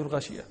أتاك حديث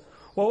الغاشية.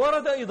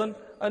 وورد أيضا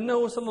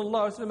أنه صلى الله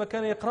عليه وسلم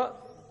كان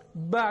يقرأ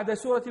بعد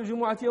سورة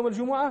الجمعة يوم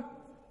الجمعة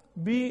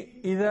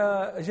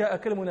بإذا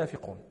جاءك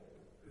المنافقون.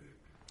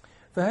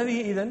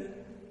 فهذه إذن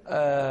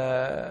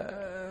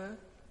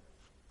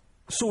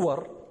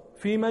صور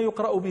فيما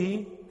يقرأ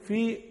به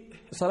في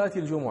صلاة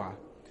الجمعة.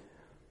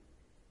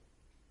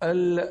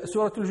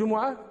 سورة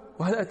الجمعة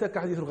وهل أتاك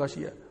حديث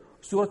الغاشية،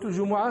 سورة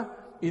الجمعة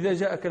إذا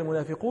جاءك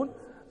المنافقون،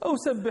 أو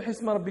سبح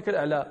اسم ربك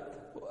الأعلى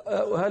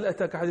وهل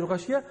أتاك حديث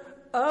الغاشية،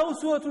 أو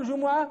سورة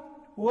الجمعة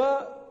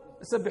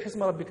وسبح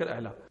اسم ربك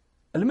الأعلى.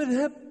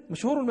 المذهب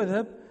مشهور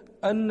المذهب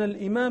أن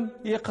الإمام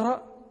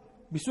يقرأ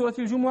بسورة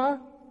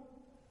الجمعة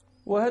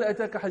وهل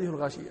أتاك حديث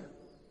الغاشية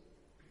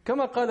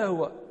كما قال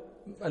هو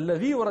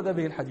الذي ورد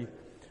به الحديث،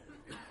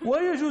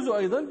 ويجوز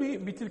أيضا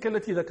بتلك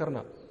التي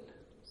ذكرنا.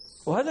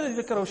 وهذا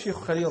الذي ذكره الشيخ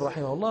خليل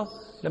رحمه الله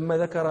لما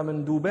ذكر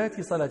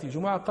مندوبات صلاة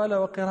الجمعة قال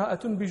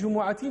وقراءة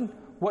بجمعة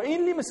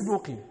وإن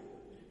لمسبوق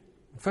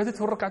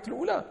فاتته الركعة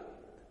الأولى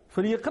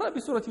فليقرأ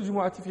بسورة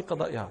الجمعة في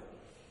قضائها،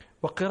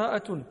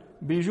 وقراءة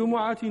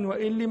بجمعة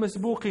وإن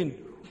لمسبوق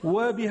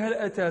وبهل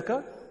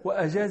أتاك،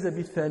 وأجاز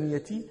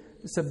بالثانية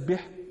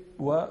سبح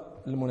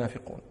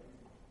والمنافقون.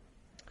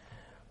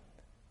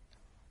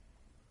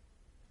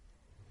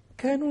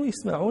 كانوا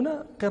يسمعون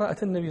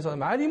قراءة النبي صلى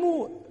الله عليه وسلم،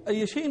 علموا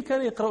أي شيء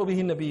كان يقرأ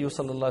به النبي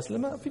صلى الله عليه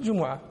وسلم في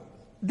الجمعة.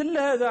 دل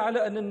هذا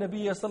على أن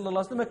النبي صلى الله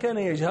عليه وسلم كان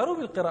يجهر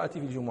بالقراءة في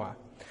الجمعة.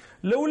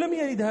 لو لم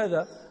يرد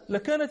هذا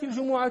لكانت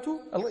الجمعة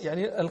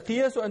يعني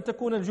القياس أن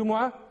تكون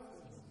الجمعة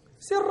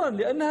سرا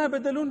لأنها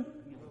بدل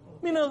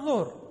من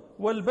الظهر،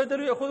 والبدل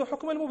يأخذ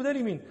حكم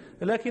المبدل منه.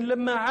 لكن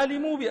لما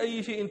علموا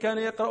بأي شيء كان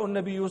يقرأ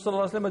النبي صلى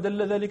الله عليه وسلم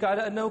دل ذلك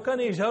على أنه كان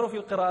يجهر في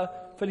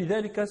القراءة،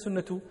 فلذلك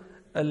سنة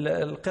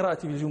القراءة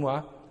في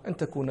الجمعة أن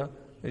تكون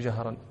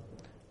جهرا.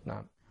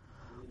 نعم.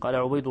 قال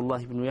عبيد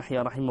الله بن يحيى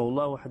رحمه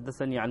الله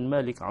وحدثني عن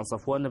مالك عن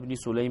صفوان بن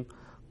سليم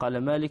قال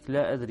مالك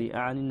لا أدري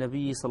عن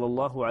النبي صلى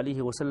الله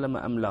عليه وسلم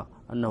أم لا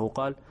أنه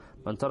قال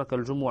من ترك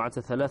الجمعة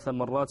 3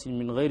 مرات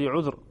من غير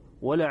عذر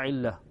ولا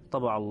علة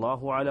طبع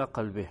الله على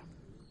قلبه.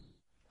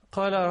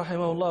 قال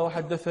رحمه الله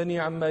وحدثني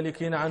عن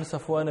مالك عن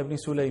صفوان بن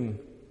سليم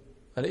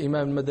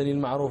الإمام المدني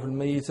المعروف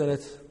الميت سنة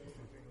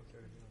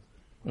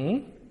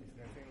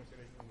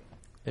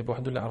يبقى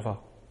واحد اللي عرفه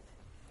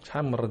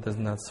شحال مرة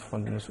دزنا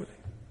صفوان بن سليم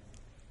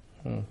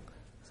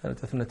سنة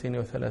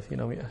 32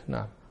 و100.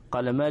 نعم.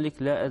 قال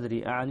مالك لا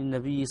أدري عن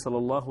النبي صلى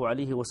الله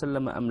عليه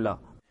وسلم أم لا.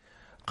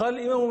 قال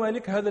الإمام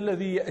مالك هذا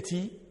الذي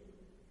يأتي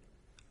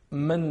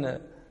من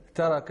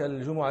ترك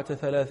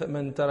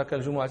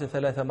الجمعة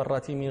 3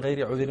 مرات من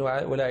غير عذر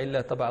ولا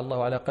علة طبع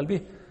الله على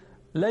قلبه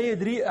لا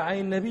يدري عن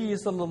النبي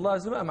صلى الله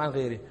عليه وسلم أم عن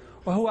غيره،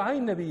 وهو عن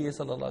النبي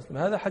صلى الله عليه وسلم.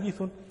 هذا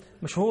حديث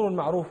مشهور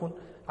معروف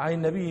عن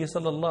النبي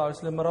صلى الله عليه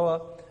وسلم.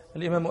 روى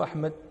الإمام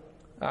أحمد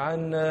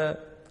عن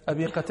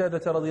أبي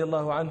قتادة رضي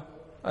الله عنه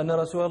أن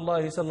رسول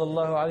الله صلى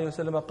الله عليه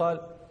وسلم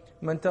قال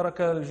من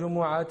ترك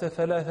الجمعة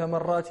 3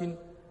 مرات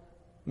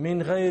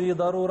من غير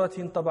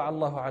ضرورة طبع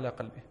الله على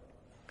قلبه.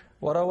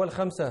 وروى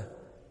الخمسة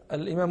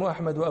الإمام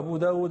أحمد وأبو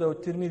داود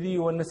والترمذي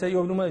والنسائي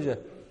وابن ماجه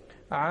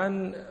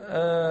عن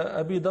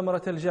أبي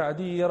ضمرة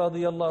الجعدي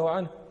رضي الله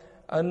عنه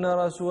أن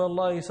رسول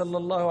الله صلى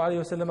الله عليه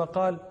وسلم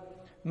قال: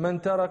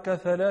 من ترك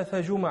 3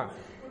 جمع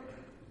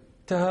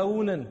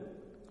تهاونا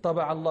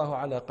طبع الله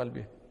على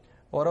قلبه.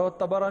 وروى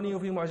الطبراني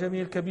في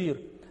معجمه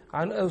الكبير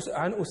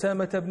عن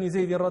أسامة بن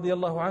زيد رضي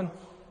الله عنه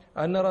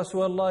أن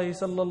رسول الله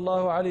صلى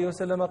الله عليه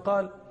وسلم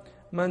قال: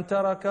 من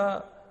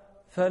ترك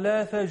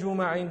 3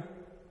 جمع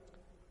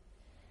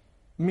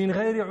من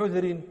غير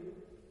عذر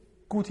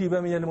كتب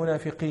من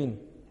المنافقين.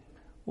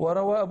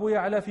 وروى أبو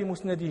يعلى في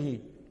مسنده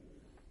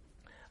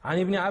عن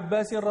ابن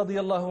عباس رضي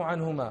الله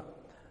عنهما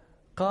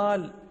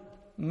قال: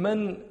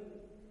 من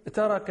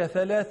ترك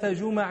 3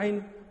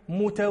 جمع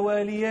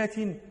متواليات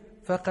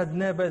فقد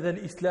نابذ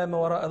الإسلام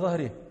وراء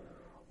ظهره.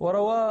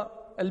 وروى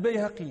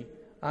البيهقي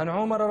عن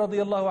عمر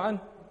رضي الله عنه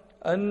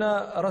أن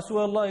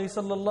رسول الله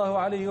صلى الله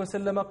عليه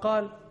وسلم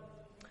قال: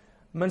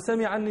 من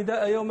سمع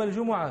النداء يوم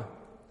الجمعة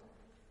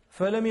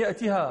فلم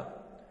يأتها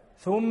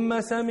ثم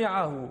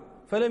سمعه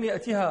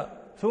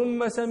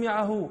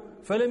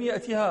فلم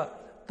يأتها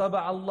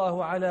طبع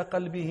الله على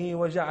قلبه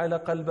وجعل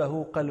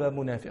قلبه قلب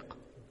منافق.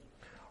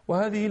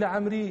 وهذه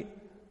لعمري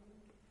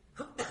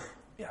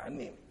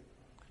يعني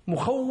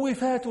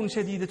مخوفات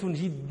شديدة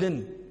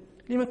جدا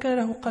لمن كان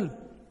له قلب،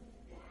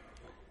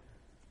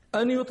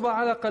 أن يطبع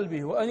على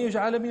قلبه وأن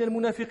يجعل من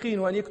المنافقين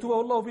وأن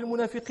يكتبه الله في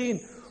المنافقين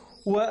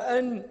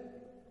وأن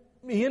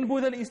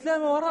ينبذ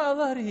الإسلام وراء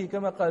ظهره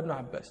كما قال ابن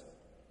عباس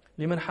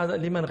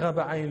لمن غاب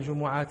عن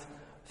الجمعات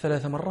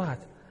 3 مرات.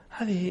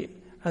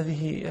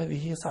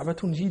 هذه صعبة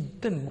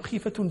جدا،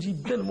 مخيفة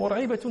جدا،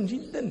 مرعبة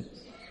جدا.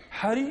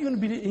 حري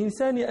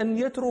بالإنسان أن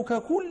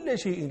يترك كل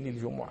شيء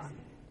للجمعة.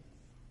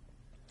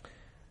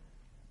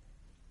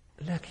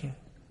 لكن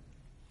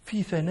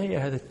في ثنايا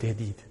هذا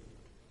التهديد،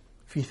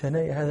 في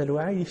ثنايا هذا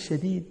الوعي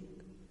الشديد،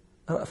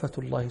 رأفة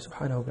الله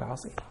سبحانه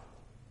بالعاصي.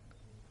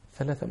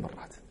 3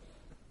 مرات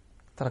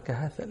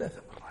تركها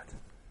 3 مرات.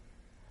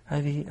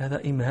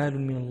 هذا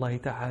إمهال من الله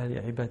تعالى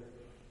لعباد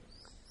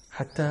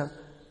حتى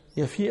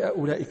يفيء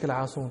أولئك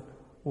العاصون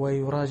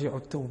ويراجعوا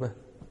التوبة.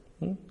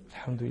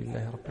 الحمد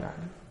لله رب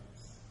العالمين.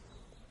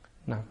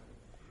 نعم.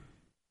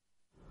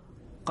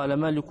 قال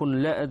مالك: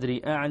 لا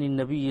أدري أعني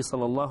النبي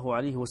صلى الله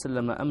عليه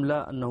وسلم أم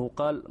لا أنه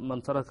قال: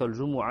 من ترك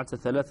الجمعة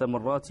 3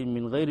 مرات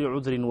من غير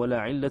عذر ولا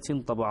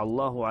علة طبع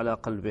الله على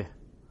قلبه.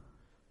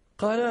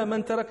 قال: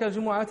 من ترك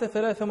الجمعة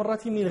 3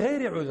 مرات من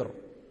غير عذر.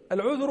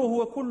 العذر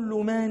هو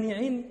كل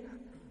مانع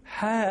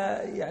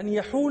يعني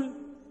يحول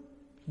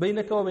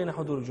بينك وبين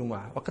حضور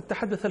الجمعة. وقد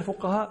تحدث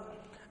الفقهاء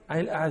عن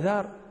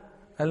الأعذار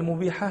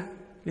المبيحة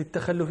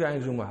للتخلف عن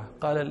الجمعة.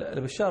 قال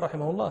البشار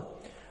رحمه الله: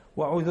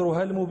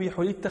 وعذرها المبيح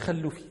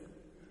للتخلف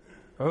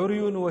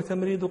عري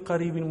وتمريض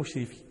قريب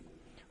مشرف،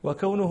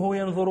 وكونه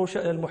ينظر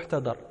شأن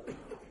المحتضر،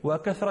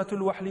 وكثرة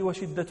الوحل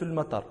وشدة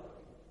المطر،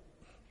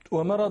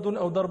 ومرض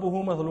أو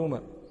ضربه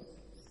مظلوما،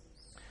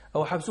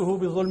 أو حبسه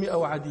بالظلم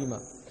أو عديما،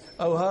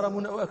 أو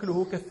هرم أو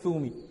أكله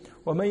كالثوم،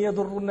 ومن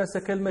يضر الناس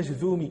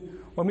كالمجذوم،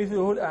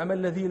 ومثله الأعمى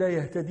الذي لا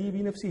يهتدي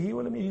بنفسه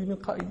ولم يجد من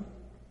قائم.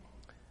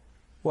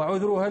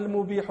 وعذرها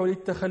المبيح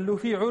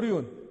للتخلف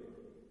عري،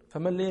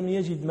 فمن لم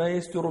يجد ما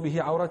يستر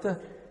به عورته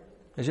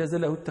جاز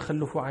له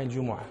التخلف عن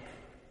الجمعة.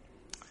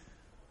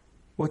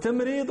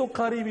 وتمريض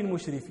قريب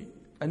مشرف،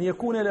 أن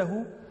يكون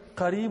له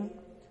قريب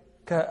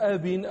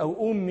كأب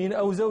أو أم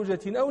أو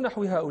زوجة أو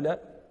نحو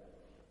هؤلاء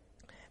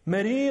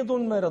مريض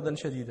مرضا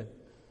شديدا،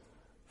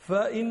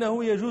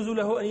 فإنه يجوز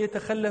له أن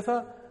يتخلف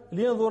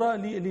لينظر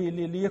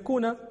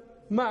ليكون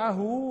معه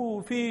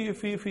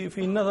في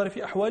النظر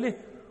في أحواله،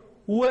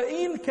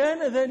 وإن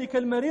كان ذلك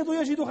المريض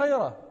يجد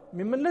غيره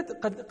ممن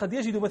قد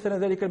يجد مثلا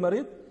ذلك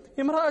المريض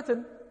امرأة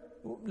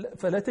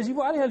فلا تجب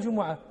عليها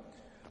الجمعة،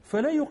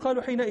 فلا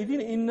يقال حينئذ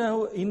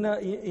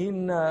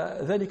إن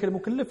ذلك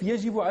المكلف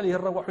يجب عليه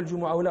الروح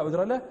الجمعة ولا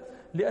عذر له،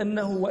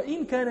 لأنه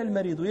وإن كان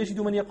المريض يجد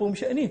من يقوم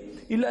بشأنه،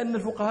 إلا أن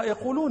الفقهاء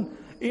يقولون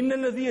إن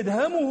الذي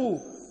يدهمه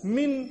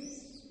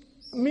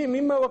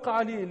مما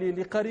وقع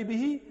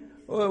لقريبه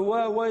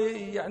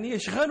ويعني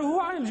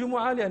يشغله عن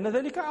الجمعة، لأن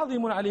ذلك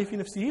عظيم عليه في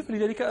نفسه،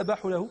 فلذلك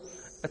أباحوا له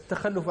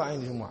التخلف عن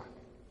الجمعة.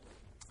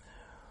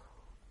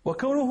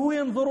 وكونه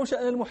ينظر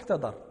شأن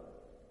المحتضر،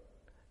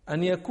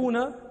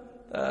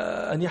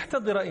 أن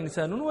يحتضر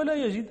إنسان ولا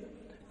يجد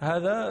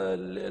هذا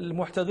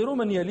المحتضر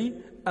من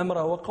يلي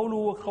أمره.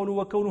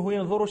 وكونه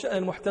ينظر شأن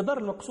المحتضر،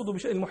 المقصود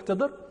بشأن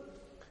المحتضر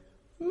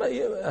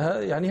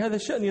يعني هذا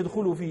الشأن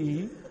يدخل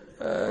فيه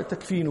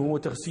تكفينه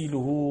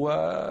وتغسيله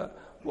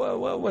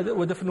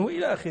ودفنه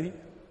إلى آخره،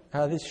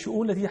 هذه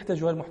الشؤون التي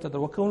يحتاجها المحتضر.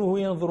 وكونه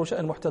ينظر شأن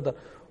المحتضر.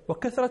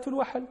 وكثرة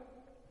الوحل،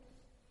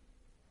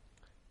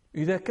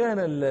 إذا كان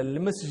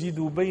المسجد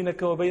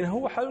بينك وبينه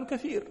وحل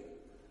كثير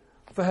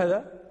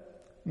فهذا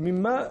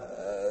مما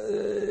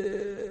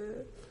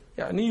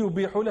يعني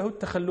يبيح له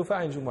التخلف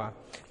عن الجمعة.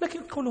 لكن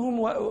قولهم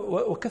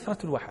وكثرة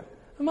الوحل،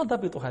 ما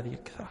ضبط هذه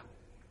الكثرة؟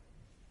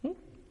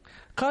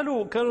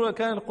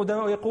 كان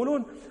القدماء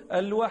يقولون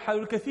الوحل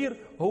الكثير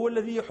هو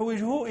الذي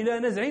يحوجه إلى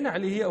نزع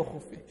نعله أو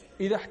خفه،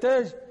 إذا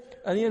احتاج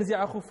أن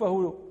ينزع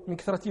خفه من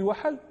كثرة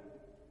الوحل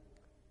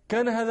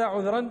كان هذا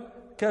عذرا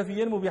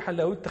كافيا مبيحا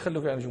له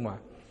التخلف عن الجمعة.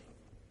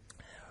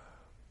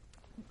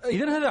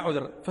 إذن هذا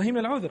عذر، فهم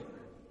العذر.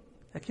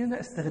 لكن أنا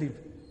أستغرب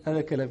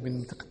هذا كلام من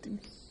المتقدمين.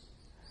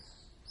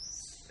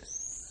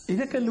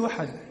 إذا كان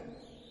الواحد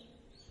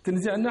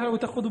تنزع النعل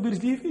وتأخذ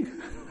برجله فيه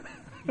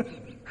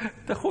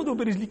تأخذ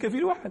برجلك في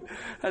الواحد،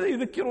 هذا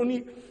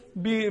يذكرني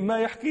بما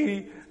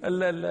يحكيه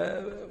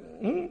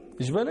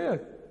جبالة،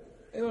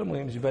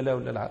 المهم جبالة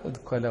ولا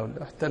دكالة،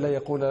 ولا حتى لا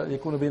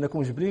يكون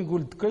بينكم جبلين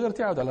يقول دكالة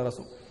تعود على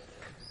رأسه.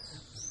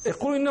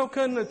 يقول إنه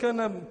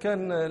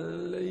كان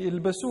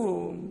يلبس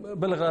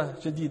بلغة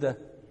جديدة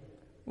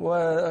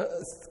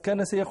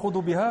وكان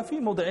سيأخذ بها في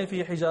موضع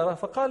فيه حجارة،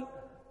 فقال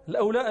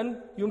الأولى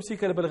أن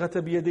يمسك البلغة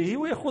بيده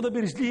ويأخذ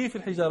برجله في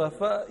الحجارة،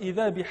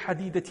 فإذا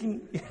بحديدة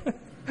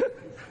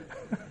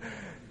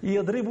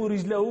يضرب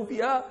رجله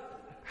فيها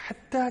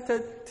حتى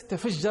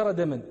تتفجر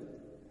دما،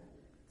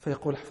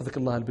 فيقول حفظك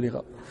الله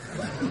البلغة.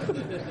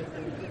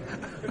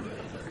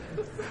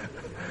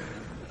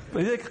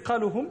 ولذلك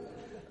قالوا هم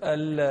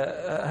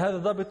هذا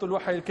ضابط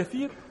الوحل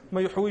الكثير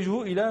ما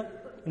يحوجه إلى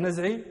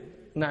نزع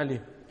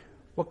نعله.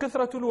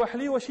 وكثرة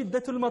الوحل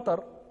وشدة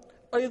المطر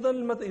أيضا،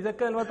 إذا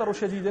كان المطر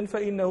شديدا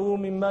فإنه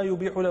مما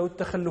يبيح له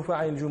التخلف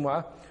عن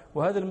الجمعة.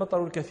 وهذا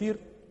المطر الكثير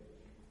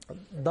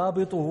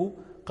ضابطه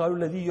قالوا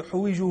الذي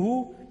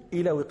يحوجه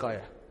إلى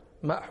وقاية،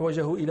 ما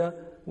أحوجه إلى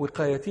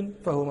وقاية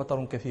فهو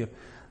مطر كثير.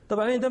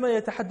 طبعا عندما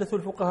يتحدث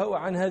الفقهاء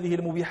عن هذه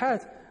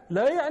المبيحات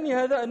لا يعني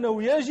هذا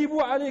أنه يجب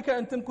عليك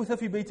أن تمكث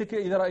في بيتك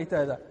إذا رأيت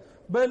هذا،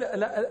 بل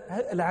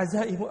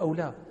العزائم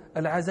أولى،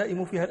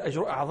 العزائم فيها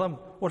الأجر أعظم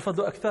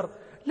والفضل أكثر،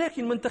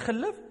 لكن من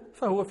تخلف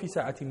فهو في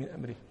ساعة من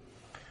أمره.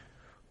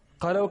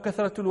 قال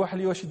وكثرة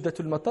الوحل وشدة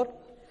المطر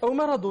أو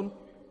مرض،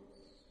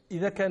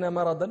 إذا كان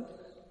مرضا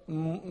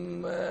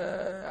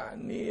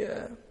يعني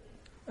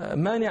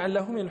مانعا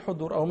له من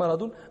الحضور، أو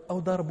مرض أو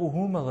ضربه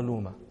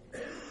مظلومة،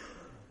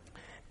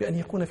 بأن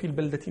يكون في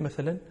البلدة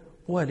مثلا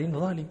وال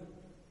ظالم،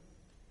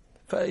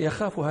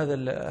 فيخاف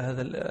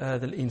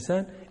هذا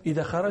الإنسان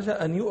إذا خرج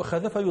أن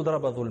يؤخذ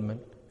فيضرب ظلما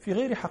في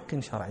غير حق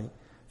شرعي،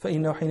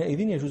 فإنه حينئذ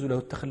يجوز له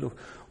التخلف.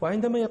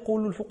 وعندما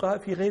يقول الفقهاء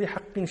في غير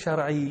حق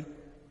شرعي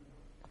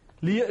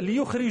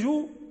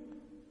ليخرجوا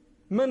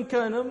من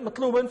كان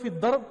مطلوبا في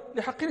الضرب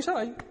لحق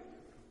شرعي،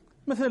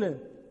 مثلا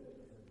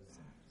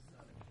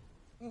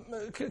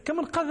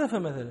كمن قذف،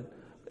 مثلا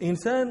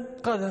إنسان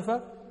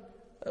قذف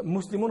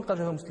مسلم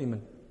قذف مسلما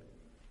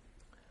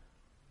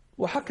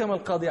وحكم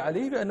القاضي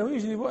عليه بأنه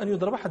يجب أن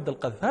يضرب حد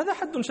القذف، هذا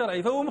حد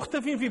شرعي، فهو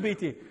مختف في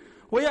بيته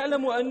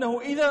ويعلم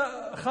أنه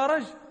إذا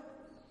خرج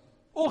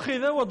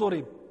أخذ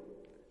وضرب،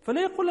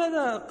 فلا يقول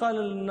هذا قال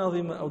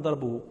الناظم أو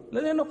ضربه،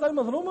 لأنه قال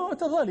مظلومة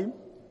وأنت ظالم،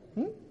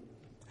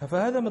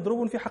 فهذا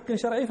مضروب في حق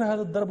شرعي،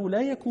 فهذا الضرب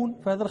لا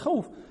يكون، فهذا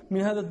الخوف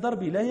من هذا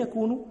الضرب لا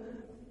يكون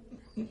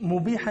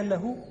مبيحا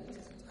له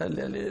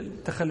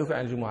التخلف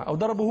عن الجمعة، أو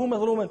ضربه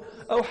مظلوما،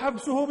 أو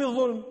حبسه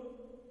بالظلم،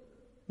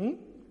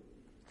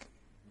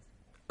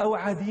 أو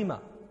عديمة.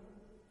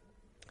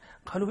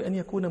 قالوا بأن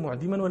يكون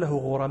معدما وله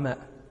غرماء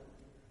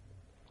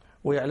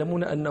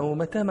ويعلمون أنه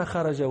متى ما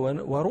خرج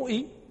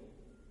ورؤي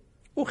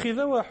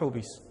أخذ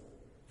وحبس،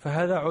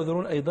 فهذا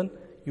عذر أيضا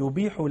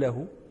يبيح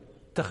له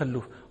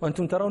التخلف.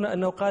 وأنتم ترون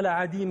أنه قال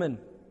عديما.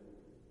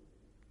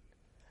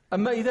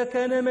 أما إذا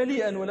كان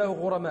مليئا وله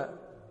غرماء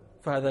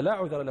فهذا لا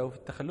عذر له في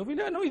التخلف،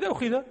 لأنه إذا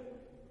أخذ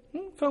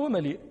فهو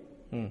مليء.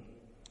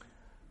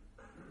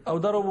 أو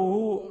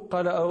ضربه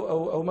قال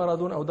أو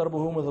مرض أو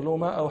ضربه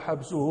مظلومة أو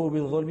حبسه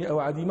بالظلم أو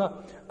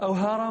عديمة أو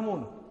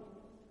هرم،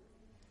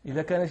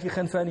 إذا كان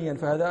شيخا فانيا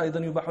فهذا أيضا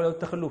يباح له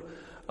التخلف.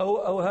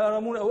 أو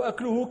هرم أو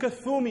أكله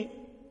كالثوم،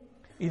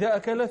 إذا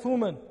أكل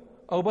ثوما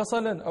أو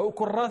بصلا أو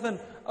كراثا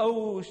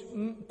أو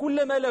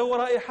كل ما له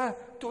رائحة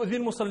تؤذي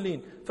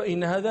المصلين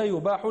فإن هذا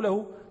يباح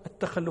له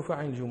التخلف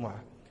عن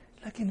الجمعة.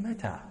 لكن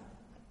متى؟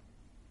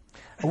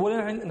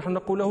 أولا نحن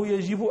نقول له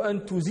يجب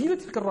أن تزيل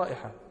تلك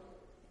الرائحة،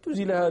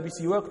 تزيلها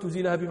بسواك،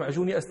 تزيلها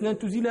بمعجون أسنان،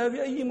 تزيلها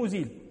بأي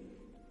مزيل.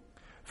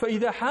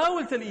 فإذا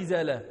حاولت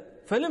الإزالة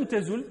فلم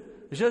تزل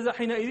جاز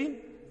حينئذ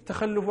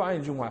تخلف عن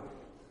الجمعة.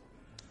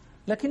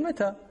 لكن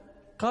متى؟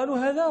 قالوا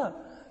هذا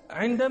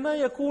عندما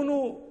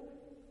يكون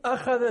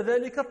أخذ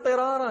ذلك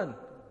اضطرارا،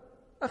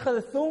 أخذ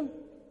الثوم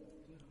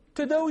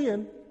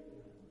تداويا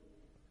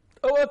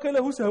أو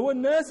أكله سهوا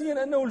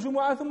ناسيا أنه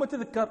الجمعة ثم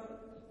تذكر.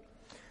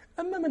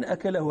 أما من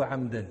أكله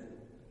عمدا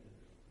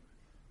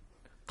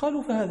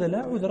قالوا فهذا لا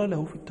عذر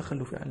له في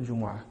التخلف عن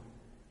الجمعة.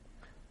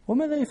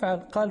 وماذا يفعل؟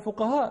 قال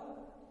الفقهاء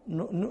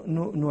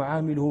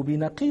نعامله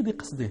بنقيض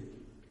قصده.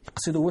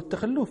 القصد هو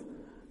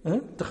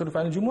التخلف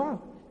عن الجمعة،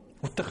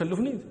 والتخلف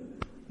نيد،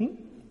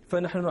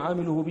 فنحن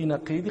نعامله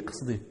بنقيض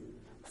قصده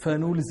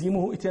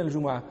فنلزمه إتيان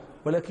الجمعة،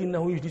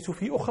 ولكنه يجلس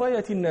في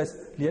أخريات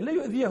الناس لئلا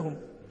يؤذيهم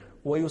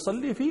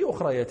ويصلي في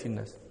أخريات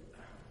الناس.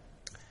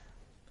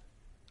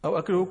 أو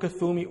أكله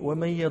كالثوم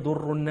ومن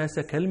يضر الناس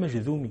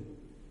كالمجذوم.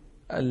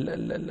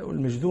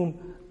 المجذوم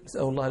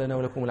نسأل الله لنا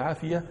ولكم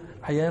العافية،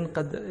 أحيانا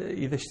قد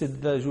إذا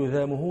اشتد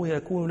جذامه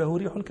يكون له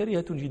ريح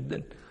كريهة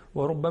جدا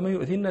وربما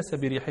يؤذي الناس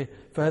بريحه،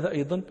 فهذا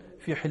أيضا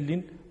في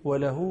حل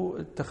وله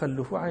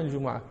التخلف عن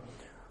الجمعة.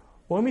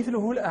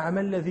 ومثله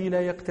الأعمى الذي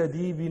لا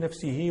يقتدي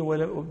بنفسه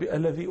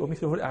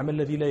ومثله الأعمى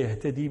الذي لا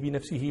يهتدي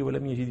بنفسه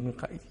ولم يجد من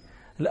قائد.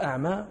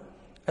 الأعمى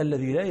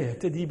الذي لا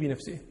يهتدي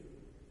بنفسه.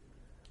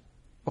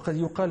 وقد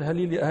يقال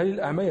هل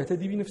الأعمى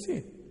يهتدي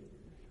بنفسه؟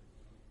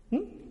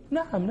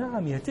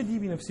 نعم يهتدي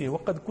بنفسه.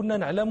 وقد كنا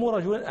نعلم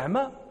رجلا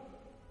أعمى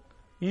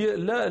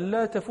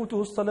لا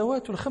تفوته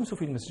الصلوات الخمس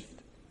في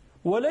المسجد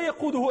ولا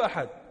يقوده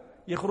أحد،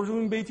 يخرج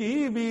من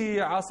بيته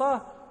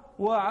بعصاه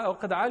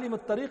وقد علم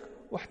الطريق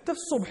وحتى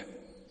الصبح.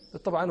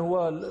 طبعا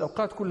هو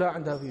الأوقات كلها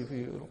عندها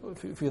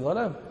في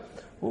ظلام،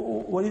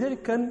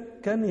 ولذلك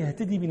كان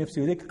يهتدي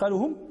بنفسه. ولذلك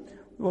قالوا هم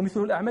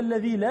ومثل الأعمى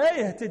الذي لا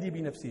يهتدي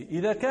بنفسه.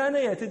 إذا كان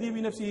يهتدي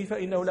بنفسه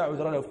فإنه لا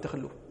عذر له في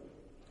التخلف.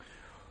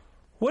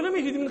 ولم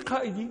يجد من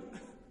قائد،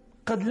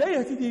 قد لا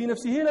يهتدي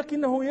بنفسه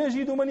لكنه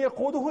يجد من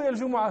يقوده إلى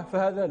الجمعة،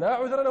 فهذا لا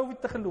عذر له في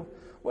التخلف.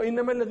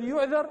 وإنما الذي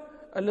يعذر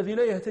الذي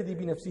لا يهتدي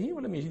بنفسه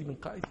ولم يجد من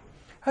قائد.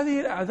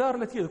 هذه الأعذار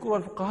التي يذكرها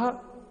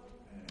الفقهاء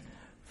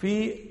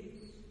في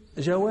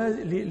جواز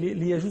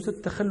ليجوز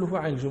التخلف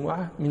عن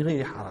الجمعة من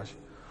غير حرج،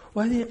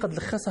 وهذه قد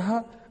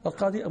لخصها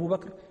القاضي أبو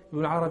بكر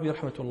بن عربي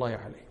رحمة الله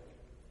عليه.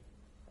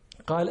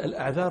 قال: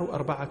 الأعذار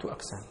 4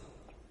 أقسام: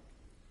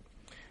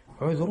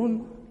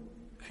 عذر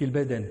في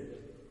البدن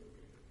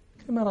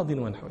كمرض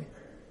ونحوه،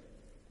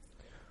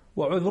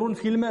 وعذر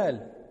في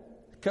المال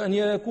كأن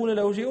يكون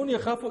له شيء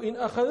يخاف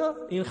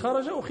إن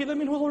خرج أخذ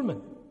منه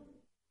ظلما،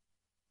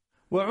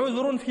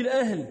 وعذر في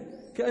الأهل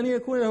كأن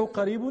يكون له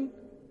قريب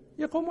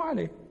يقوم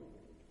عليه.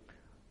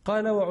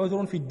 قال: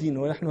 وعذر في الدين،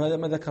 ونحن هذا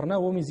ما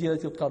ذكرناه من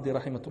زيادة القاضي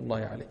رحمة الله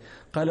عليه.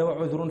 قال: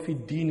 وعذر في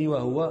الدين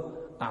وهو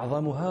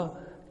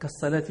أعظمها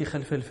كالصلاة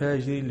خلف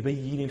الفاجر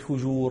البين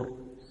الفجور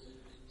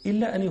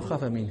إلا أن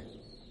يخاف منه،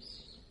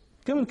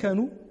 كمن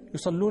كانوا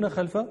يصلون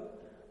خلف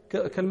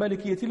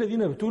كالمالكية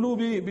الذين ابتلوا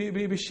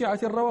بالشيعة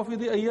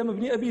الروافض أيام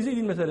ابن أبي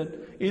زيد مثلا.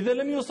 إذا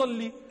لم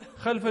يصلي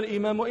خلف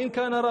الإمام وإن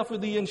كان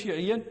رافضيا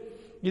شيعيا،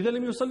 إذا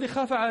لم يصلي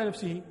خاف على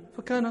نفسه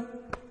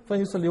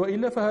فيصلي،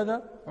 وإلا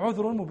فهذا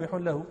عذر مبيح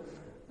له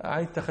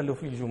عن التخلف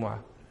في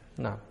الجمعة.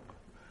 نعم.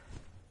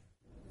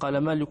 قال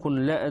مالك: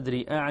 لا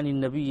أدري أعن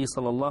النبي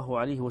صلى الله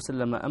عليه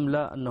وسلم أم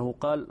لا أنه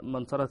قال: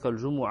 من ترك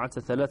الجمعة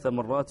 3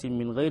 مرات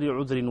من غير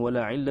عذر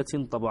ولا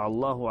علة طبع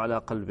الله على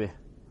قلبه.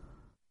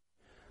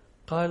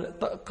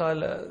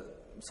 قال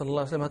صلى الله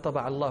عليه وسلم: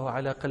 طبع الله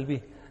على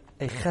قلبه،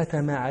 أي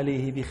ختم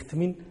عليه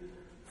بختم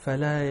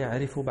فلا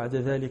يعرف بعد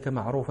ذلك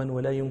معروفا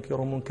ولا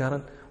ينكر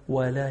منكرا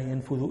ولا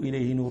ينفذ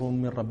إليه نور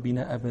من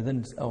ربنا أبدا،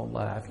 نسأل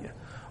الله العافية.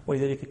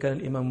 ولذلك كان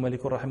الإمام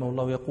مالك رحمه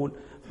الله يقول: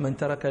 من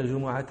ترك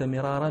الجمعة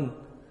مرارا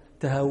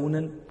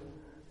تهاونا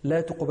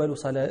لا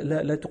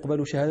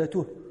تقبل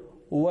شهادته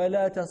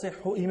ولا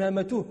تصح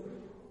إمامته،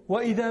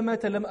 وإذا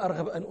مات لم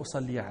أرغب أن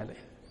أصلي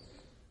عليه.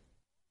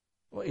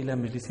 وإلى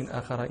مجلس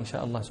آخر إن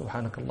شاء الله.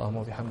 سبحانك اللهم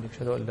وبحمدك،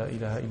 أشهد أن لا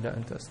إله إلا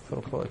أنت،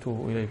 أستغفرك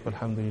وأتوب إليك،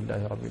 والحمد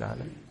لله رب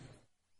العالمين.